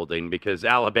basically holding because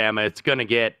Alabama, it's going to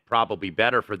get probably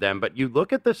better for them. But you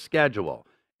look at the schedule,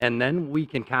 and then we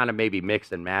can kind of maybe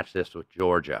mix and match this with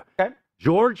Georgia. Okay.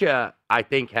 Georgia, I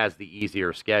think, has the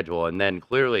easier schedule. And then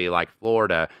clearly, like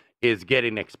Florida, is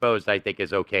getting exposed, I think,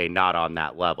 is okay, not on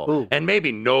that level. Ooh. And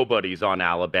maybe nobody's on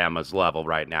Alabama's level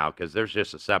right now because there's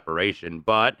just a separation.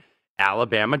 But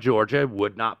Alabama, Georgia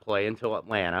would not play until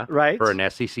Atlanta for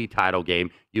an SEC title game.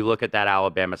 You look at that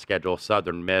Alabama schedule,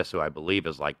 Southern Miss, who I believe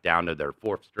is like down to their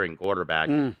fourth-string quarterback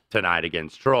tonight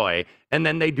against Troy. And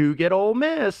then they do get Ole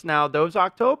Miss. Now, those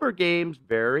October games,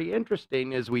 very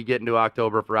interesting as we get into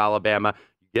October for Alabama.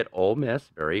 You get Ole Miss,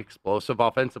 very explosive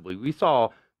offensively. We saw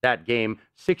that game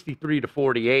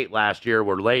 63-48 last year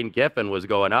where Lane Kiffin was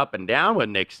going up and down with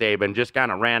Nick Saban, just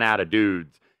kind of ran out of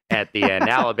dudes at the end.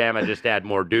 Alabama just had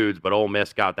more dudes, but Ole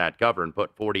Miss got that cover and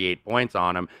put 48 points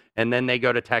on them. And then they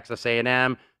go to Texas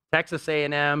A&M. Texas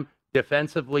A&M,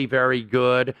 defensively very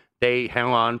good. They hang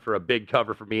on for a big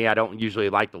cover for me. I don't usually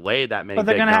like to lay that many big numbers. But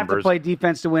they're going to have to play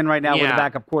defense to win right now with a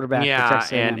backup quarterback. Yeah,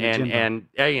 and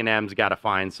A&M's got to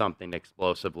find something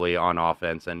explosively on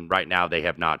offense, and right now they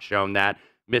have not shown that.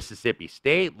 Mississippi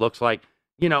State looks like,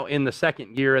 in the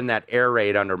second year in that air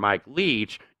raid under Mike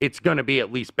Leach, it's going to be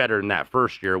at least better than that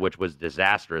first year, which was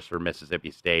disastrous for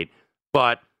Mississippi State.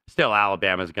 But still,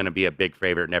 Alabama is going to be a big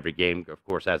favorite in every game. Of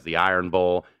course, has the Iron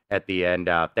Bowl at the end,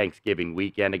 Thanksgiving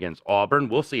weekend against Auburn.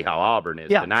 We'll see how Auburn is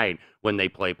tonight when they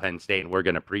play Penn State, and we're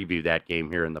going to preview that game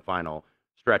here in the final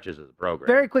stretches of the program.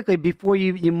 Very quickly, before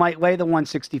you might lay the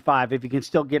 165, if you can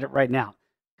still get it right now.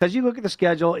 Because you look at the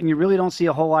schedule, and you really don't see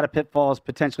a whole lot of pitfalls,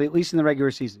 potentially, at least in the regular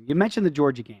season. You mentioned the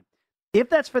Georgia game. If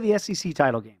that's for the SEC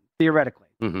title game, theoretically,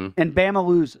 and Bama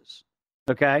loses,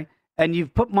 okay, and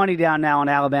you've put money down now on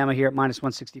Alabama here at minus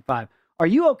 165, are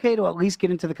you okay to at least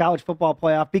get into the college football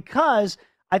playoff? Because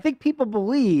I think people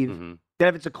believe that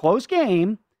if it's a close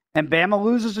game and Bama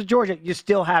loses to Georgia, you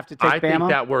still have to take Bama. I think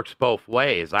that works both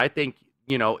ways. I think,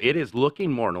 it is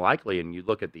looking more likely, and you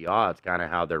look at the odds, kind of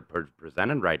how they're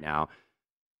presented right now,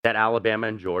 that Alabama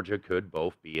and Georgia could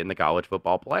both be in the college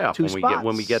football playoff.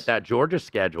 When we get that Georgia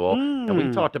schedule, and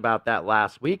we talked about that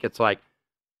last week, it's like,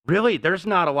 really, there's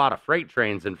not a lot of freight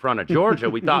trains in front of Georgia.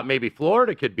 We thought maybe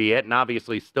Florida could be it, and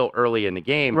obviously still early in the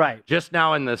game. Right. Just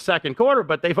now in the second quarter,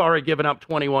 but they've already given up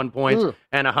 21 points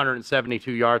and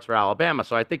 172 yards for Alabama.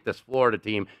 So I think this Florida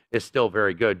team is still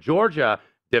very good. Georgia,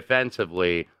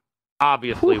 defensively,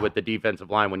 obviously with the defensive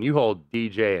line, when you hold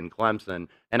DJ and Clemson,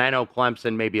 and I know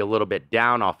Clemson may be a little bit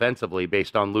down offensively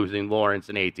based on losing Lawrence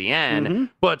and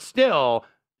Etienne, but still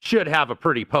should have a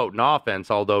pretty potent offense,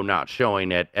 although not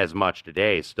showing it as much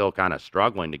today. Still kind of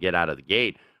struggling to get out of the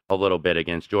gate a little bit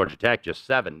against Georgia Tech. Just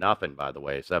 7-0, by the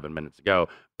way, 7 minutes ago.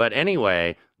 But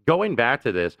anyway, going back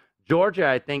to this, Georgia,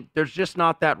 I think there's just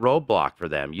not that roadblock for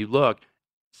them. You look,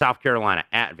 South Carolina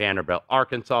at Vanderbilt.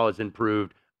 Arkansas is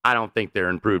improved. I don't think they're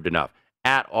improved enough.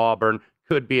 At Auburn,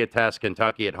 could be a test.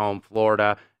 Kentucky at home.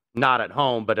 Florida, not at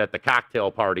home, but at the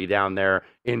cocktail party down there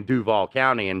in Duval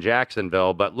County in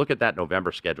Jacksonville. But look at that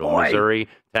November schedule. Missouri,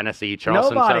 Tennessee,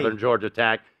 Charleston, Southern Georgia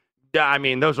Tech. I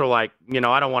mean, those are like, I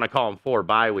don't want to call them 4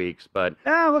 bye weeks, but,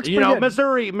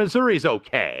 Missouri's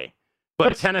okay.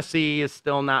 But Tennessee is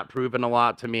still not proving a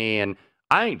lot to me. And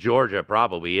I think Georgia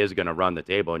probably is going to run the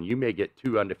table, and you may get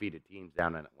 2 undefeated teams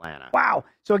down in Atlanta. Wow.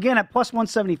 So, again, at plus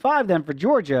 175 then for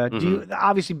Georgia, do you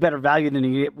obviously better value than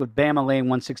you get with Bama laying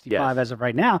 165 as of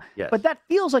right now. Yes. But that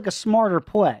feels like a smarter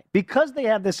play because they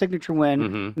have the signature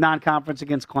win non-conference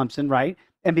against Clemson, right?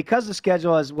 And because the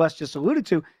schedule, as Wes just alluded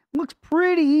to, looks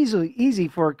pretty easy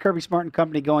for Kirby Smart and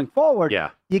company going forward.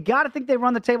 Yeah. You got to think they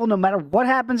run the table no matter what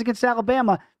happens against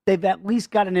Alabama. They've at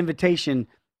least got an invitation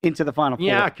into the Final Four.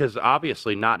 Yeah, because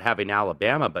obviously not having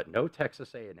Alabama, but no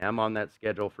Texas A&M on that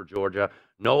schedule for Georgia,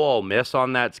 no Ole Miss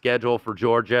on that schedule for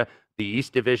Georgia. The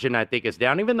East Division, I think, is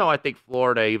down, even though I think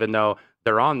Florida, even though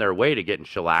they're on their way to getting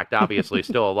shellacked, obviously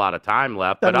still a lot of time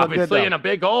left, but obviously in a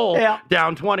big hole,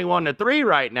 down 21-3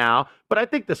 right now. But I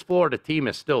think this Florida team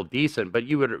is still decent, but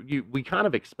we kind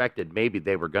of expected maybe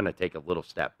they were going to take a little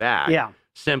step back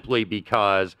simply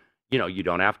because, you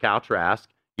don't have Kyle Trask,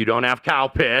 you don't have Kyle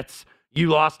Pitts, you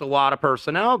lost a lot of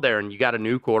personnel there, and you got a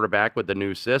new quarterback with the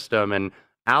new system. And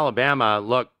Alabama,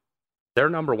 look, they're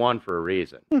number one for a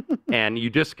reason. And you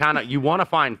just you want to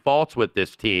find faults with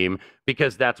this team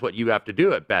because that's what you have to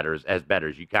do as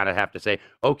bettors. You kind of have to say,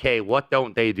 okay, what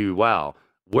don't they do well?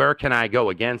 Where can I go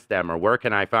against them, or where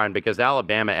can I find? Because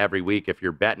Alabama every week, if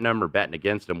you're betting them or betting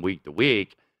against them week to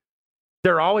week,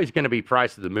 they're always going to be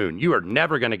price of the moon. You are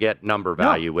never going to get number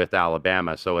value with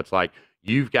Alabama. So it's like,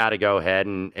 you've got to go ahead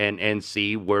and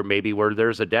see where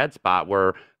there's a dead spot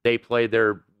where they play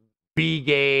their B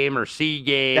game or C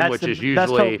game, which is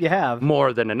usually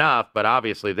more than enough. But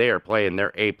obviously they are playing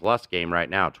their A-plus game right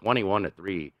now,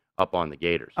 21-3 up on the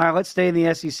Gators. All right, let's stay in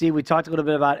the SEC. We talked a little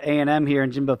bit about A&M here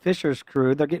and Jimbo Fisher's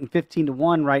crew. They're getting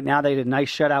 15-1 right now. They did a nice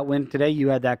shutout win today. You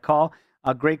had that call.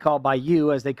 A great call by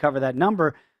you as they cover that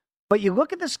number. But you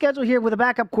look at the schedule here with a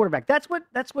backup quarterback. That's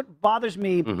what bothers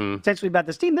me potentially about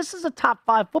this team. This is a top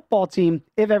 5 football team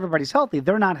if everybody's healthy.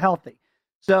 They're not healthy.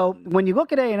 So when you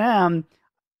look at A&M,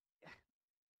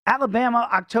 Alabama,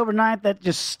 October 9th, that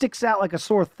just sticks out like a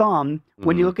sore thumb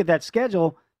when you look at that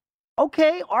schedule.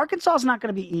 Okay, Arkansas is not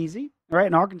going to be easy, right?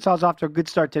 And Arkansas is off to a good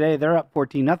start today. They're up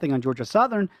 14-0 on Georgia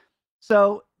Southern.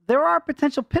 So there are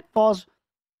potential pitfalls.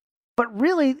 But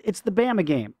really, it's the Bama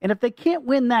game. And if they can't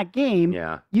win that game,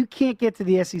 you can't get to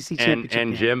the SEC championship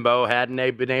And game. Jimbo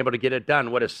hadn't been able to get it done.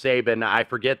 What is Saban? I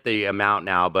forget the amount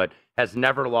now, but has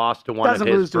never lost to one of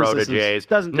his proteges.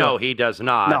 No, he does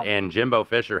not. No. And Jimbo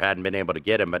Fisher hadn't been able to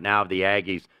get him. But now the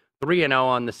Aggies 3-0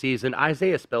 on the season.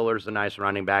 Isaiah Spiller's a nice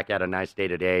running back, had a nice day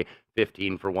today,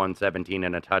 15 for 117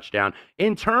 and a touchdown.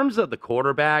 In terms of the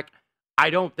quarterback, I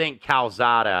don't think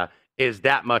Calzada is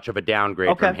that much of a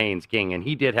downgrade from Haynes King. And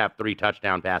he did have 3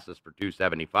 touchdown passes for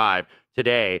 275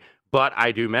 today. But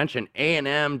I do mention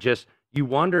A&M just, you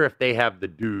wonder if they have the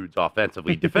dudes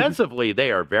offensively. Defensively,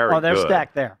 they are very good. They're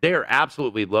stacked there. They are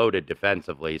absolutely loaded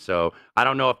defensively. So I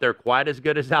don't know if they're quite as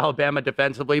good as Alabama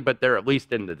defensively, but they're at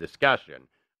least in the discussion,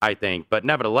 I think. But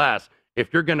nevertheless,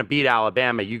 if you're going to beat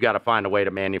Alabama, you got to find a way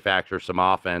to manufacture some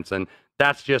offense. And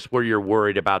that's just where you're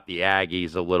worried about the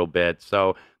Aggies a little bit.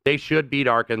 So they should beat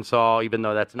Arkansas, even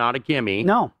though that's not a gimme.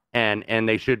 No. And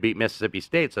they should beat Mississippi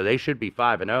State. So they should be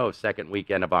 5-0 second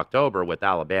weekend of October with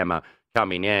Alabama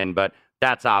coming in. But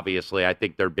that's obviously, I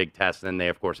think, their big test. And they,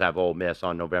 of course, have Ole Miss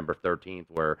on November 13th,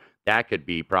 where that could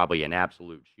be probably an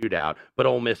absolute shootout. But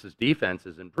Ole Miss's defense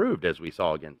has improved, as we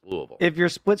saw against Louisville. If you're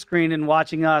split screen and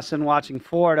watching us and watching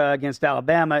Florida against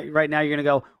Alabama, right now you're going to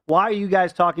go, why are you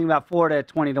guys talking about Florida at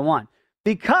 20-1?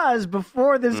 Because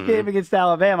before this game against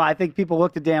Alabama, I think people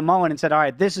looked at Dan Mullen and said, all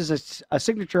right, this is a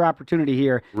signature opportunity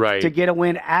here to get a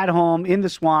win at home in the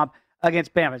Swamp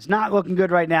against Bama. It's not looking good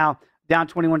right now, down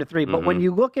 21-3. But when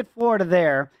you look at Florida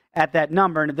there at that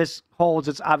number, and if this holds,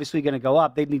 it's obviously going to go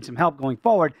up. They need some help going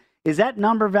forward. Is that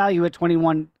number value at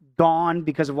 21 gone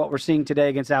because of what we're seeing today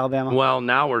against Alabama? Well,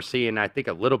 now we're seeing, I think,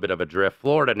 a little bit of a drift.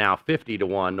 Florida now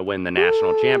 50-1 to win the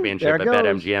national championship at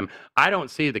BetMGM. I don't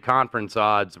see the conference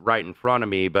odds right in front of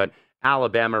me, but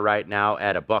Alabama right now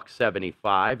at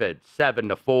 $1.75 at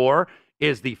 7-4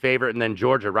 is the favorite, and then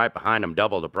Georgia right behind them,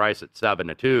 double the price at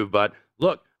 7-2. But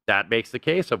look, that makes the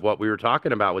case of what we were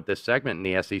talking about with this segment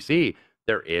in the SEC.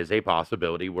 There is a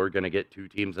possibility we're going to get two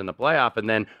teams in the playoff. And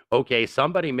then, okay,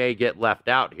 somebody may get left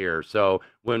out here. So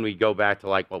when we go back to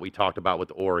like what we talked about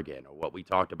with Oregon or what we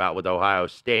talked about with Ohio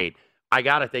State, I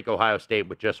got to think Ohio State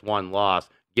with just one loss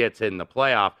gets in the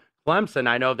playoff. Clemson,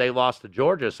 I know they lost to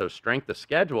Georgia, so strength of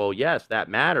schedule, yes, that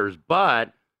matters.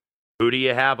 But who do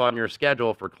you have on your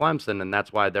schedule for Clemson? And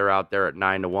that's why they're out there at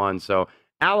 9-1. So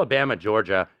Alabama,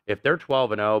 Georgia, if they're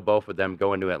 12-0, both of them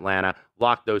go into Atlanta,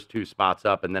 lock those two spots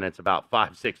up, and then it's about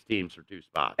 5-6 teams for two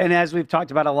spots. And as we've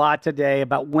talked about a lot today,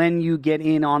 about when you get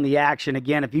in on the action,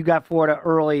 again, if you got Florida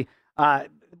early,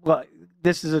 well,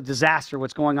 this is a disaster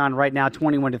what's going on right now,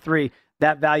 21-3.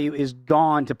 That value is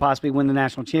gone to possibly win the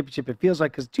national championship, it feels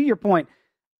like, because to your point,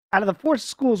 out of the four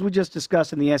schools we just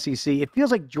discussed in the SEC, it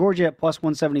feels like Georgia at plus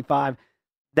 175,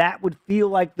 that would feel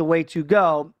like the way to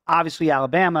go. Obviously,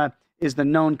 Alabama is the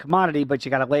known commodity, but you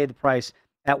got to lay the price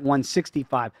at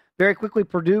 165. Very quickly,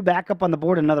 Purdue back up on the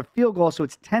board, another field goal, so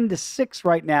it's 10-6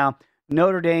 right now.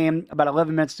 Notre Dame, about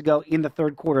 11 minutes to go in the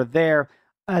third quarter there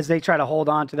as they try to hold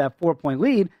on to that 4-point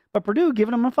lead, but Purdue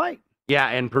giving them a fight. Yeah,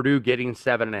 and Purdue getting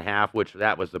 7.5, which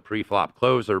that was the pre-flop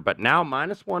closer, but now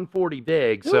minus 140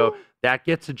 big, so that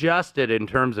gets adjusted in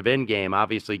terms of in-game.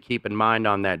 Obviously, keep in mind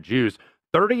on that juice.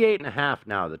 38.5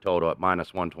 now the total at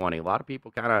minus 120. A lot of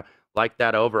people kind of like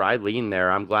that over. I lean there.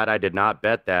 I'm glad I did not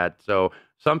bet that. So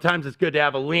sometimes it's good to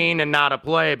have a lean and not a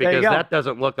play because that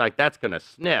doesn't look like that's going to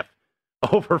sniff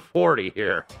over 40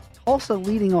 here. Tulsa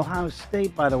leading Ohio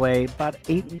State, by the way, about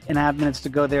 8.5 minutes to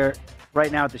go there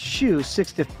right now at the shoe,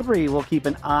 6-3. We'll keep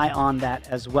an eye on that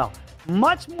as well.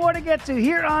 Much more to get to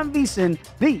here on VSiN,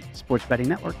 the Sports Betting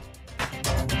Network.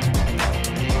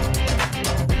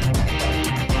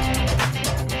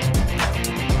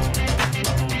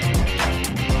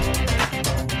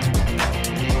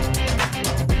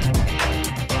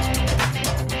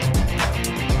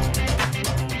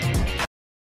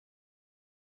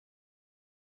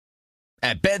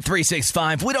 At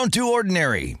Bet365, we don't do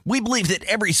ordinary. We believe that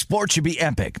every sport should be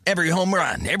epic. Every home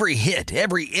run, every hit,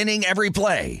 every inning, every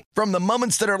play. From the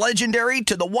moments that are legendary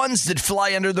to the ones that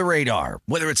fly under the radar.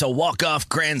 Whether it's a walk-off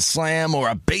grand slam or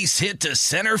a base hit to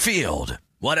center field.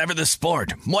 Whatever the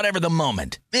sport, whatever the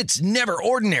moment. It's never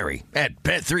ordinary at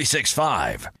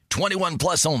Bet365. 21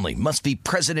 plus only. Must be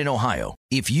present in Ohio.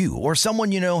 If you or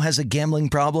someone you know has a gambling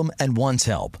problem and wants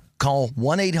help, call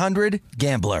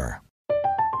 1-800-GAMBLER.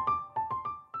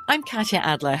 I'm Katya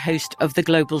Adler, host of The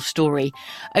Global Story.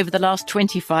 Over the last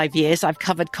 25 years, I've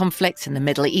covered conflicts in the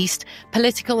Middle East,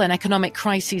 political and economic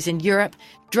crises in Europe,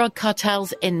 drug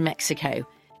cartels in Mexico.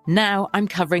 Now I'm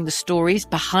covering the stories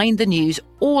behind the news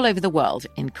all over the world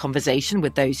in conversation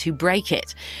with those who break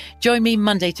it. Join me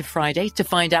Monday to Friday to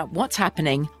find out what's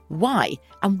happening, why,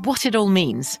 and what it all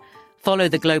means. Follow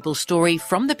The Global Story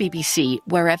from the BBC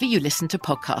wherever you listen to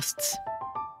podcasts.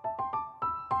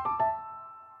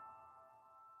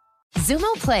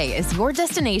 Xumo Play is your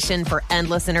destination for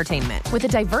endless entertainment. With a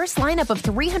diverse lineup of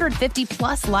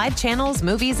 350-plus live channels,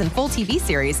 movies, and full TV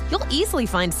series, you'll easily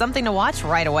find something to watch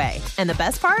right away. And the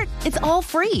best part? It's all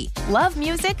free. Love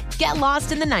music? Get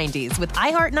lost in the 90s with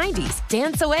iHeart 90s.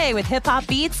 Dance away with hip-hop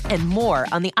beats and more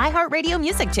on the iHeartRadio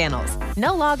music channels.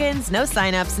 No logins, no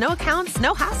signups, no accounts,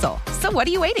 no hassle. So what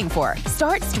are you waiting for?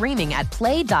 Start streaming at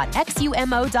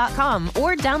play.xumo.com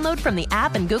or download from the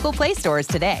app and Google Play stores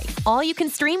today. All you can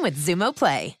stream with Xumo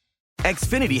Play.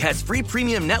 Xfinity has free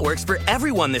premium networks for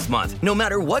everyone this month, no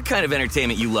matter what kind of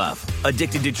entertainment you love.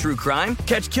 Addicted to true crime?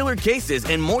 Catch killer cases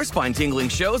and more spine-tingling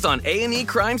shows on A&E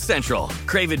Crime Central.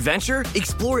 Crave adventure?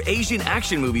 Explore Asian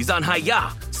action movies on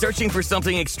Hi-YAH. Searching for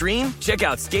something extreme? Check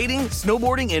out skating,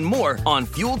 snowboarding, and more on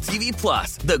Fuel TV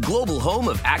Plus, the global home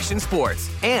of action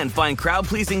sports. And find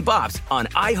crowd-pleasing bops on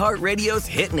iHeartRadio's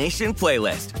Hit Nation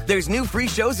playlist. There's new free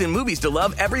shows and movies to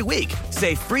love every week.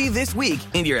 Say free this week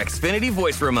in your Xfinity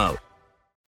voice remote.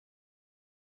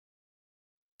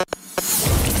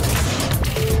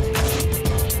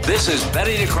 This is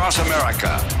Betting Across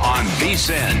America on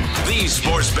VSiN, the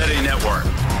Sports Betting Network.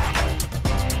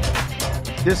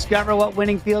 Discover what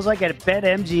winning feels like at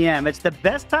BetMGM. It's the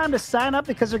best time to sign up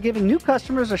because they're giving new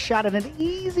customers a shot at an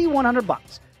easy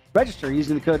 $100. Register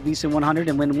using the code VSiN100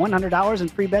 and win $100 in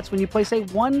free bets when you place a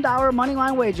 $1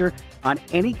 moneyline wager on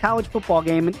any college football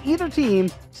game, and either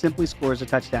team simply scores a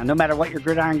touchdown. No matter what your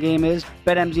gridiron game is,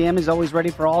 BetMGM is always ready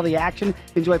for all the action.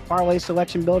 Enjoy parlay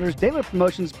selection builders, daily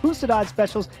promotions, boosted odds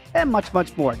specials, and much,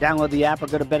 much more. Download the app or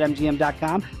go to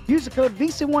BetMGM.com. Use the code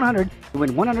VSiN100 to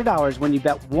win $100 when you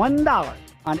bet $1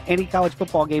 on any college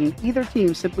football game, and either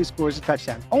team simply scores a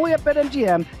touchdown. Only at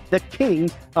BetMGM, the king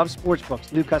of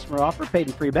sportsbooks. New customer offer, paid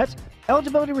and free bets.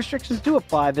 Eligibility restrictions do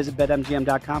apply. Visit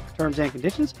BetMGM.com for terms and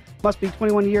conditions. Must be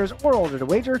 21 years or older to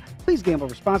wager. Please gamble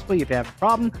responsibly. If you have a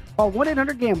problem, call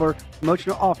 1-800-GAMBLER.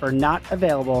 Promotional offer not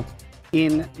available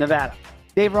in Nevada.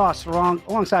 Dave Ross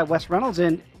alongside Wes Reynolds.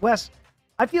 And Wes,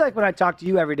 I feel like when I talk to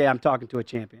you every day, I'm talking to a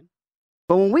champion.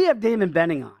 But when we have Damon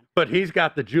Benning on, but he's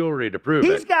got the jewelry to prove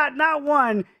it. He's got not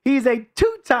one. He's a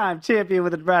two-time champion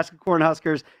with the Nebraska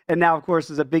Cornhuskers, and now, of course,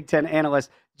 is a Big Ten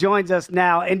analyst. Joins us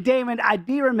now. And, Damon, I'd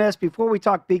be remiss before we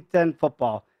talk Big Ten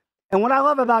football. And what I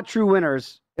love about true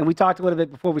winners, and we talked a little bit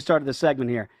before we started the segment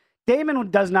here, Damon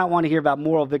does not want to hear about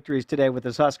moral victories today with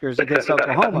his Huskers against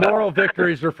Oklahoma. Moral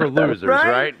victories are for losers,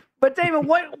 right? But, Damon,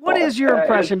 what is your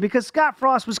impression? Because Scott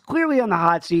Frost was clearly on the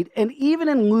hot seat, and even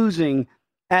in losing,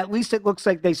 at least it looks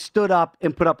like they stood up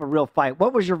and put up a real fight.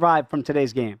 What was your vibe from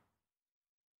today's game?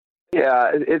 Yeah,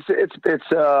 it's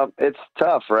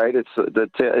tough, right? It's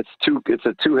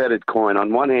a two-headed coin.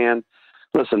 On one hand,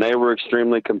 listen, they were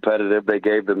extremely competitive. They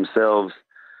gave themselves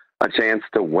a chance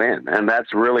to win, and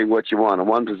that's really what you want. A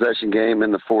one-possession game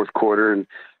in the fourth quarter,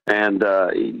 and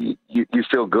you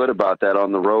feel good about that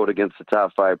on the road against the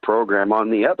top 5 program. On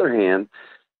the other hand,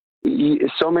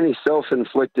 so many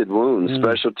self-inflicted wounds.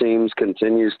 Special teams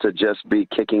continues to just be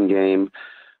kicking game.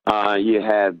 You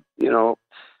had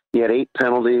 8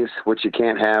 penalties, which you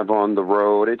can't have on the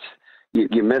road.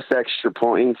 You miss extra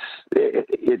points.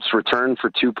 It's returned for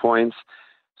 2 points.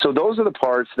 So those are the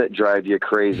parts that drive you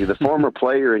crazy. The former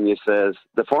player in you says,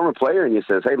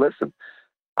 "Hey, listen,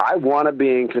 I want to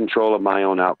be in control of my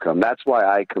own outcome. That's why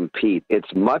I compete."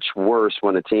 It's much worse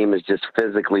when a team is just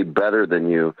physically better than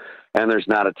you and there's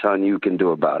not a ton you can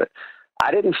do about it.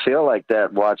 I didn't feel like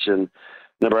that watching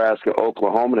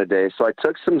Nebraska-Oklahoma today, so I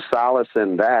took some solace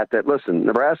in that, listen,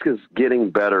 Nebraska's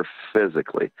getting better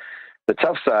physically. The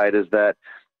tough side is that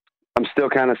I'm still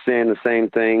kind of seeing the same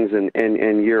things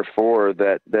in year 4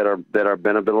 that are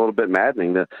been a little bit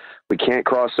maddening. That we can't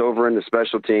cross over into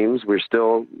special teams. We're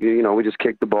still, we just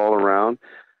kick the ball around,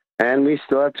 and we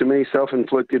still have too many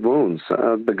self-inflicted wounds.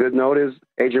 The good note is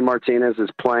Adrian Martinez is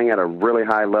playing at a really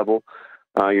high level.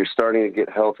 You're starting to get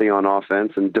healthy on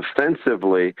offense, and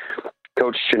defensively,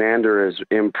 Coach Chenander has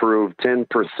improved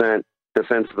 10%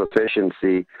 defensive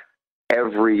efficiency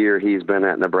every year he's been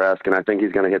at Nebraska, and I think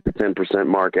he's going to hit the 10%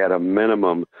 mark at a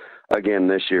minimum again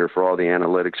this year for all the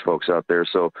analytics folks out there.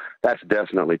 So that's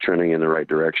definitely trending in the right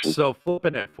direction. So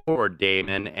flipping it forward,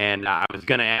 Damon, and I was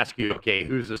going to ask you, okay,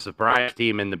 who's the surprise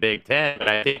team in the Big Ten? But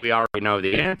I think we already know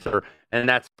the answer, and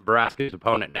that's Nebraska's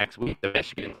opponent next week, the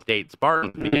Michigan State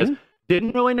Spartans, because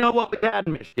didn't really know what we had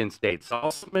in Michigan State. Saw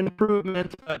some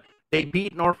improvements, but they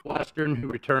beat Northwestern, who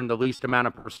returned the least amount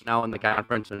of personnel in the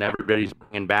conference, and everybody's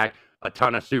bringing back a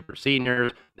ton of super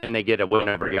seniors. Then they get a win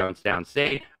over Youngstown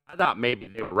State. I thought maybe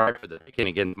they were right for the picking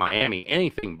against Miami.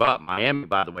 Anything but Miami,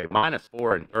 by the way,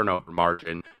 -4 in turnover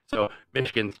margin. So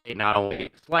Michigan State not only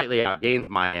slightly outgains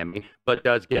Miami, but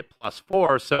does get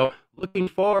 +4. So looking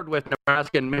forward with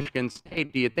Nebraska and Michigan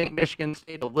State, do you think Michigan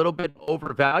State a little bit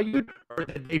overvalued, or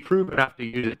did they prove enough to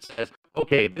you that says,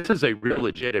 okay, this is a real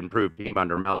legit improved team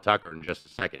under Mel Tucker in just the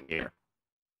second year?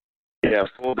 Yeah,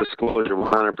 full disclosure,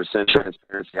 100%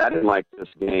 transparency. I didn't like this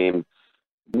game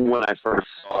when I first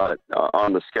saw it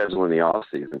on the schedule in the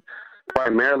offseason,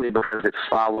 primarily because it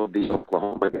followed the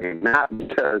Oklahoma game, not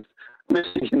because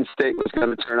Michigan State was going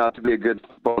to turn out to be a good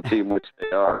football team, which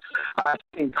they are. I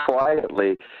think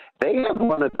quietly they have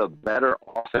one of the better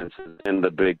offenses in the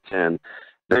Big Ten.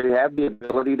 They have the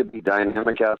ability to be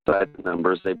dynamic outside the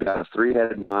numbers. They've got a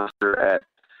three-headed monster at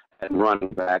running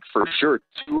back, for sure,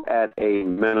 two at a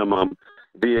minimum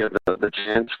via the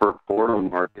transfer portal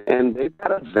market. And they've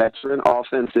got a veteran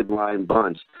offensive line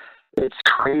bunch. It's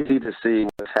crazy to see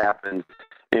what's happened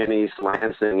in East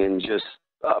Lansing in just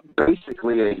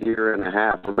basically a year and a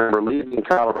half. Remember, leaving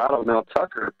Colorado, Mel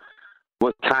Tucker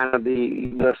was kind of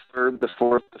the third, the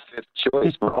fourth, the fifth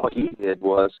choice, but all he did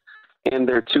was in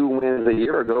their 2 wins a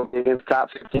year ago against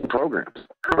top 15 programs,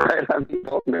 right? I mean,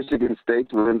 both Michigan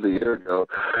State's wins a year ago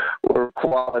were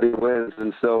quality wins,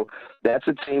 and so that's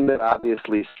a team that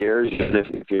obviously scares you. And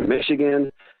if you're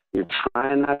Michigan, you're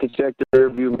trying not to check the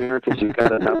rearview mirror because you've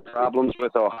got enough problems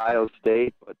with Ohio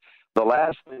State. But the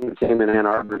last thing the team in Ann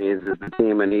Arbor needs is the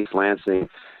team in East Lansing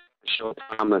show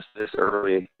promise this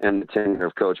early in the tenure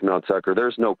of Coach Mel Tucker.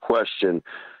 There's no question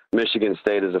Michigan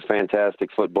State is a fantastic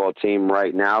football team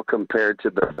right now compared to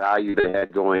the value they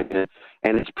had going in,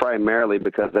 and it's primarily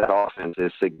because that offense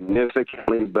is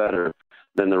significantly better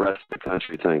than the rest of the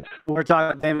country thinks. We're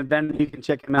talking about Damon Benning. You can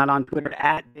check him out on Twitter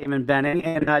at Damon Benning.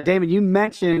 And Damon, you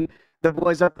mentioned the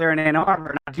boys up there in Ann Arbor,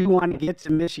 and I do want to get to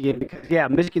Michigan because,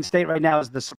 Michigan State right now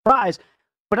is the surprise.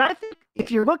 But I think if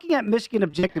you're looking at Michigan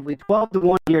objectively,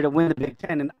 12-1 here to win the Big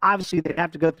Ten, and obviously they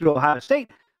have to go through Ohio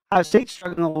State. Ohio State's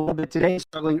struggling a little bit today,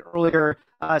 struggling earlier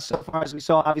so far as we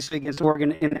saw, obviously, against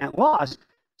Oregon in that loss.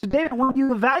 So, David, when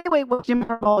you evaluate what Jim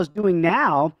Harbaugh is doing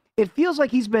now, it feels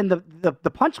like he's been the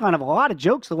punchline of a lot of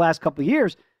jokes the last couple of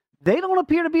years. They don't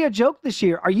appear to be a joke this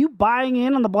year. Are you buying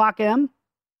in on the Block M?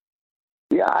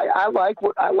 Yeah, I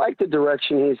like the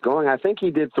direction he's going. I think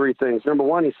he did three things. Number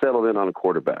one, he settled in on a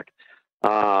quarterback.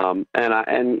 And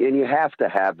you have to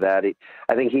have that.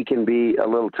 I think he can be a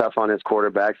little tough on his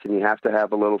quarterbacks, and you have to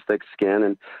have a little thick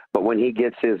skin. But when he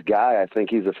gets his guy, I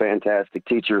think he's a fantastic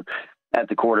teacher at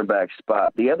the quarterback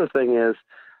spot. The other thing is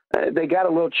they got a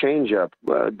little change up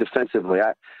defensively.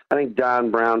 I think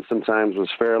Don Brown sometimes was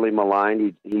fairly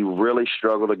maligned. He really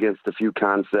struggled against a few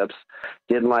concepts.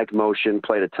 Didn't like motion.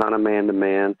 Played a ton of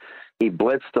man-to-man. He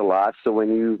blitzed a lot. So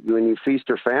when you feast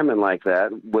or famine like that,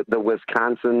 with the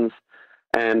Wisconsins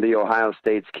and the Ohio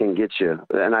States can get you.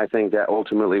 And I think that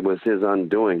ultimately was his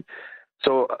undoing.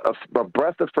 So a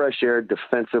breath of fresh air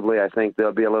defensively, I think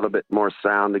they'll be a little bit more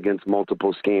sound against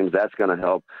multiple schemes. That's going to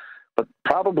help. But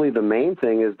probably the main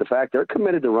thing is the fact they're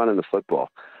committed to running the football.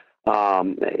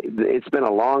 It's been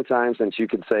a long time since you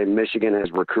could say Michigan has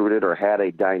recruited or had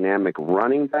a dynamic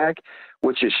running back,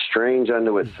 which is strange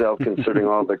unto itself considering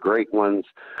all the great ones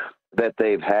that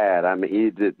they've had. I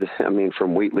mean,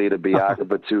 from Wheatley to Biaka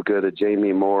Batuka to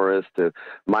Jamie Morris to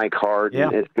Mike Hart. Yeah.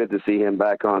 It's good to see him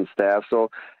back on staff.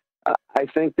 So I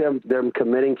think them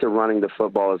committing to running the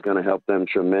football is going to help them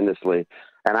tremendously.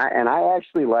 And I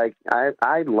actually like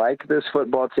this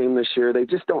football team this year. They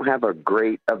just don't have a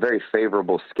very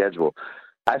favorable schedule.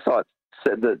 I thought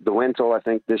the win total, I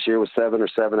think this year was 7 or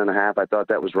 7.5. I thought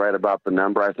that was right about the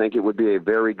number. I think it would be a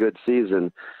very good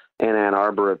season in Ann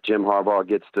Arbor if Jim Harbaugh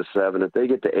gets to 7. If they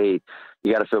get to 8,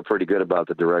 you got to feel pretty good about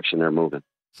the direction they're moving.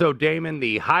 So, Damon,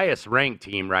 the highest ranked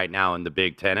team right now in the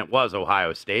Big Ten, it was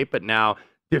Ohio State, but now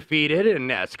defeated,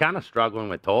 and it's kind of struggling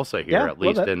with Tulsa here, at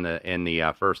least in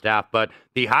the first half. But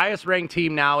the highest ranked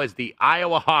team now is the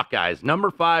Iowa Hawkeyes, number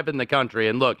 5 in the country.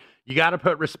 And look, you got to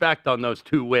put respect on those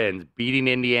 2 wins, beating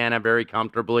Indiana very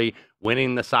comfortably,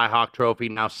 winning the Cy-Hawk Trophy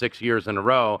now 6 years in a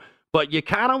row. But you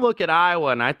kind of look at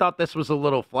Iowa, and I thought this was a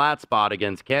little flat spot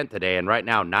against Kent today. And right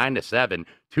now, 9-7,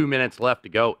 2 minutes left to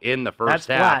go in the first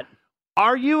half. Flat.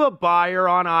 Are you a buyer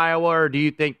on Iowa, or do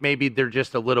you think maybe they're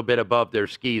just a little bit above their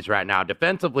skis right now?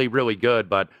 Defensively, really good,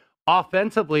 but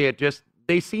offensively,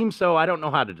 they seem so, I don't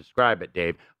know how to describe it,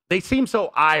 Dave. They seem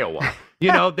so Iowa.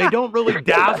 You know, they don't really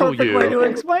dazzle you. Way to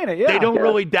explain it, yeah. They don't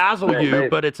really dazzle you,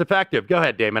 but it's effective. Go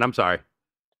ahead, Damon. I'm sorry.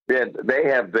 Yeah, they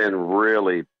have been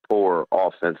really poor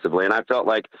offensively, and I felt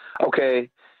like, okay,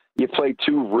 you play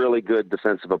 2 really good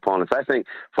defensive opponents. I think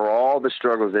for all the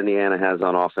struggles Indiana has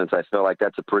on offense, I feel like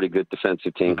that's a pretty good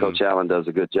defensive team. Mm-hmm. Coach Allen does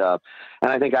a good job. And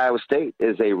I think Iowa State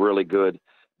is a really good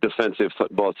defensive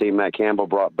football team. Matt Campbell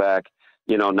brought back,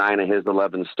 9 of his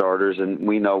 11 starters, and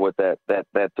we know what that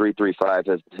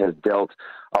 3-3-5 has dealt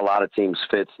a lot of teams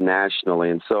fits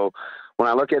nationally. And so when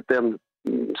I look at them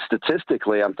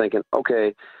statistically, I'm thinking,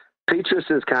 okay, Petrus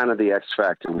is kind of the X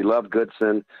factor. We love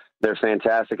Goodson. They're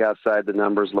fantastic outside the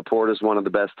numbers. Laporte is one of the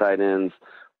best tight ends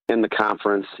in the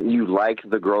conference. You like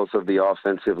the growth of the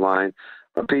offensive line.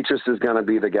 But Petrus is going to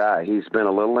be the guy. He's been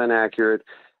a little inaccurate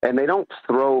and they don't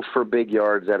throw for big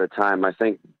yards at a time. I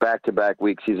think back-to-back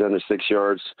weeks he's under 6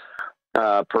 yards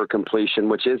per completion,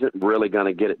 which isn't really going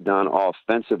to get it done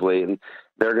offensively, and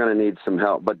they're going to need some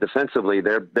help. But defensively,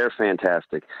 they're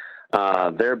fantastic.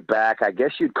 They're back. I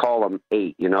guess you'd call them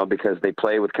 8, because they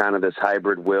play with kind of this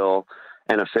hybrid will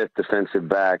and a 5th defensive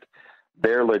back.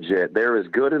 They're legit. They're as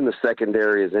good in the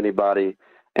secondary as anybody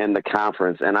in the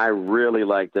conference, and I really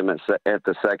like them at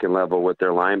the second level with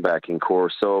their linebacking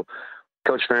core. So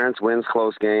Coach Ferentz wins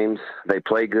close games. They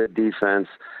play good defense.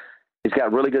 He's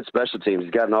got really good special teams.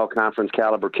 He's got an all-conference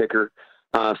caliber kicker.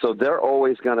 So they're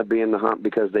always going to be in the hunt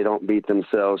because they don't beat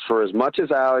themselves. For as much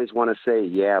as I always want to say,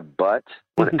 but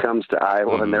when it comes to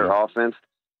Iowa and their offense,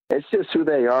 it's just who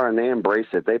they are, and they embrace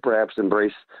it. They perhaps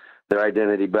embrace their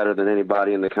identity better than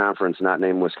anybody in the conference not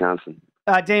named Wisconsin.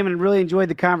 Damon, really enjoyed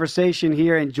the conversation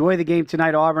here. Enjoy the game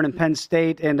tonight, Auburn and Penn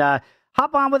State. And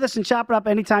hop on with us and chop it up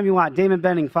anytime you want. Damon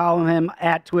Benning, follow him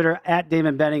at Twitter, at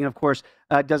Damon Benning. And, of course,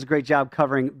 does a great job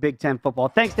covering Big Ten football.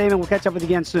 Thanks, Damon. We'll catch up with you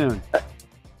again soon.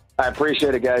 I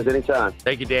appreciate it, guys. Anytime.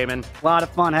 Thank you, Damon. A lot of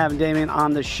fun having Damon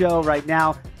on the show right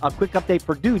now. A quick update.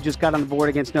 Purdue just got on the board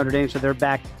against Notre Dame, so they're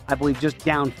back, I believe, just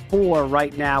down 4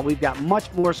 right now. We've got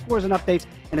much more scores and updates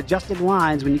and adjusted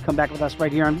lines when you come back with us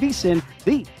right here on VSiN,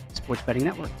 the Sports Betting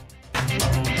Network.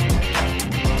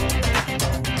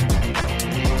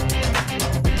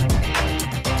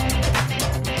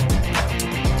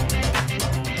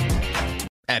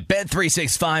 At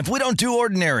Bet365, we don't do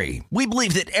ordinary. We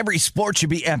believe that every sport should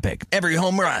be epic. Every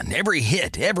home run, every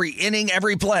hit, every inning,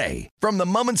 every play. From the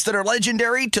moments that are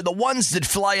legendary to the ones that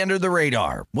fly under the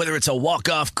radar. Whether it's a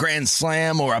walk-off grand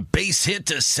slam or a base hit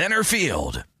to center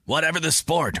field. Whatever the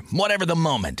sport, whatever the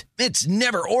moment. It's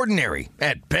never ordinary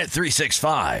at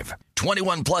Bet365.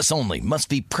 21 plus only. Must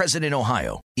be present in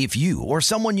Ohio. If you or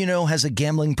someone you know has a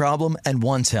gambling problem and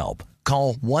wants help,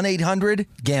 call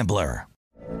 1-800-GAMBLER.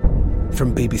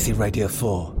 From BBC Radio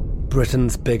 4,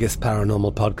 Britain's biggest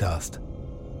paranormal podcast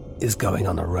is going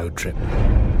on a road trip.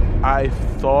 I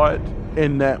thought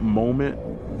in that moment,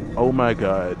 oh my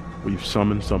God, we've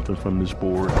summoned something from this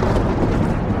board.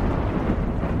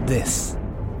 This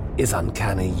is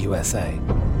Uncanny USA.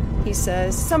 He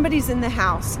says, somebody's in the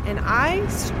house, and I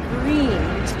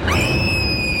screamed.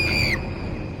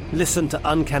 Listen to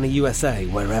Uncanny USA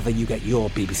wherever you get your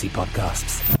BBC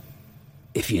podcasts,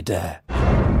 if you dare.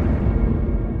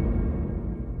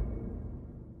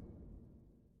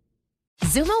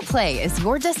 Xumo Play is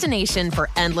your destination for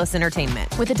endless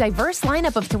entertainment. With a diverse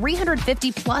lineup of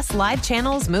 350-plus live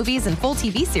channels, movies, and full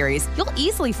TV series, you'll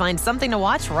easily find something to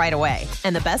watch right away.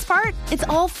 And the best part? It's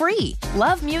all free.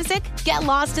 Love music? Get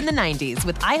lost in the 90s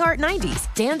with iHeart 90s,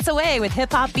 dance away with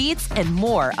hip-hop beats, and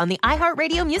more on the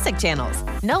iHeartRadio music channels.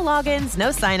 No logins, no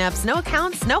signups, no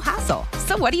accounts, no hassle.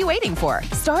 So what are you waiting for?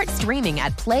 Start streaming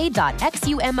at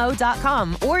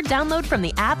play.xumo.com or download from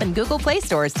the app and Google Play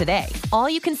stores today. All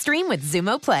you can stream with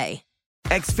Xumo Play.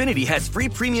 Xfinity has free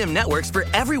premium networks for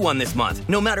everyone this month,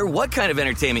 no matter what kind of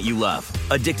entertainment you love.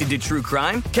 Addicted to true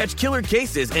crime? Catch killer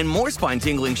cases and more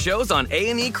spine-tingling shows on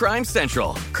A&E Crime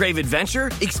Central. Crave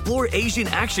adventure? Explore Asian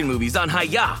action movies on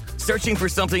Hi-YAH. Searching for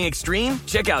something extreme?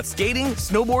 Check out skating,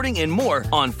 snowboarding, and more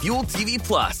on Fuel TV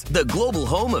Plus, the global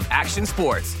home of action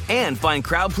sports. And find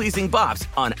crowd-pleasing bops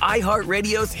on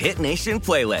iHeartRadio's Hit Nation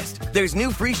playlist. There's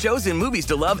new free shows and movies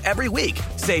to love every week.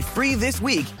 Say free this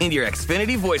week in your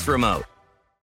Xfinity voice remote.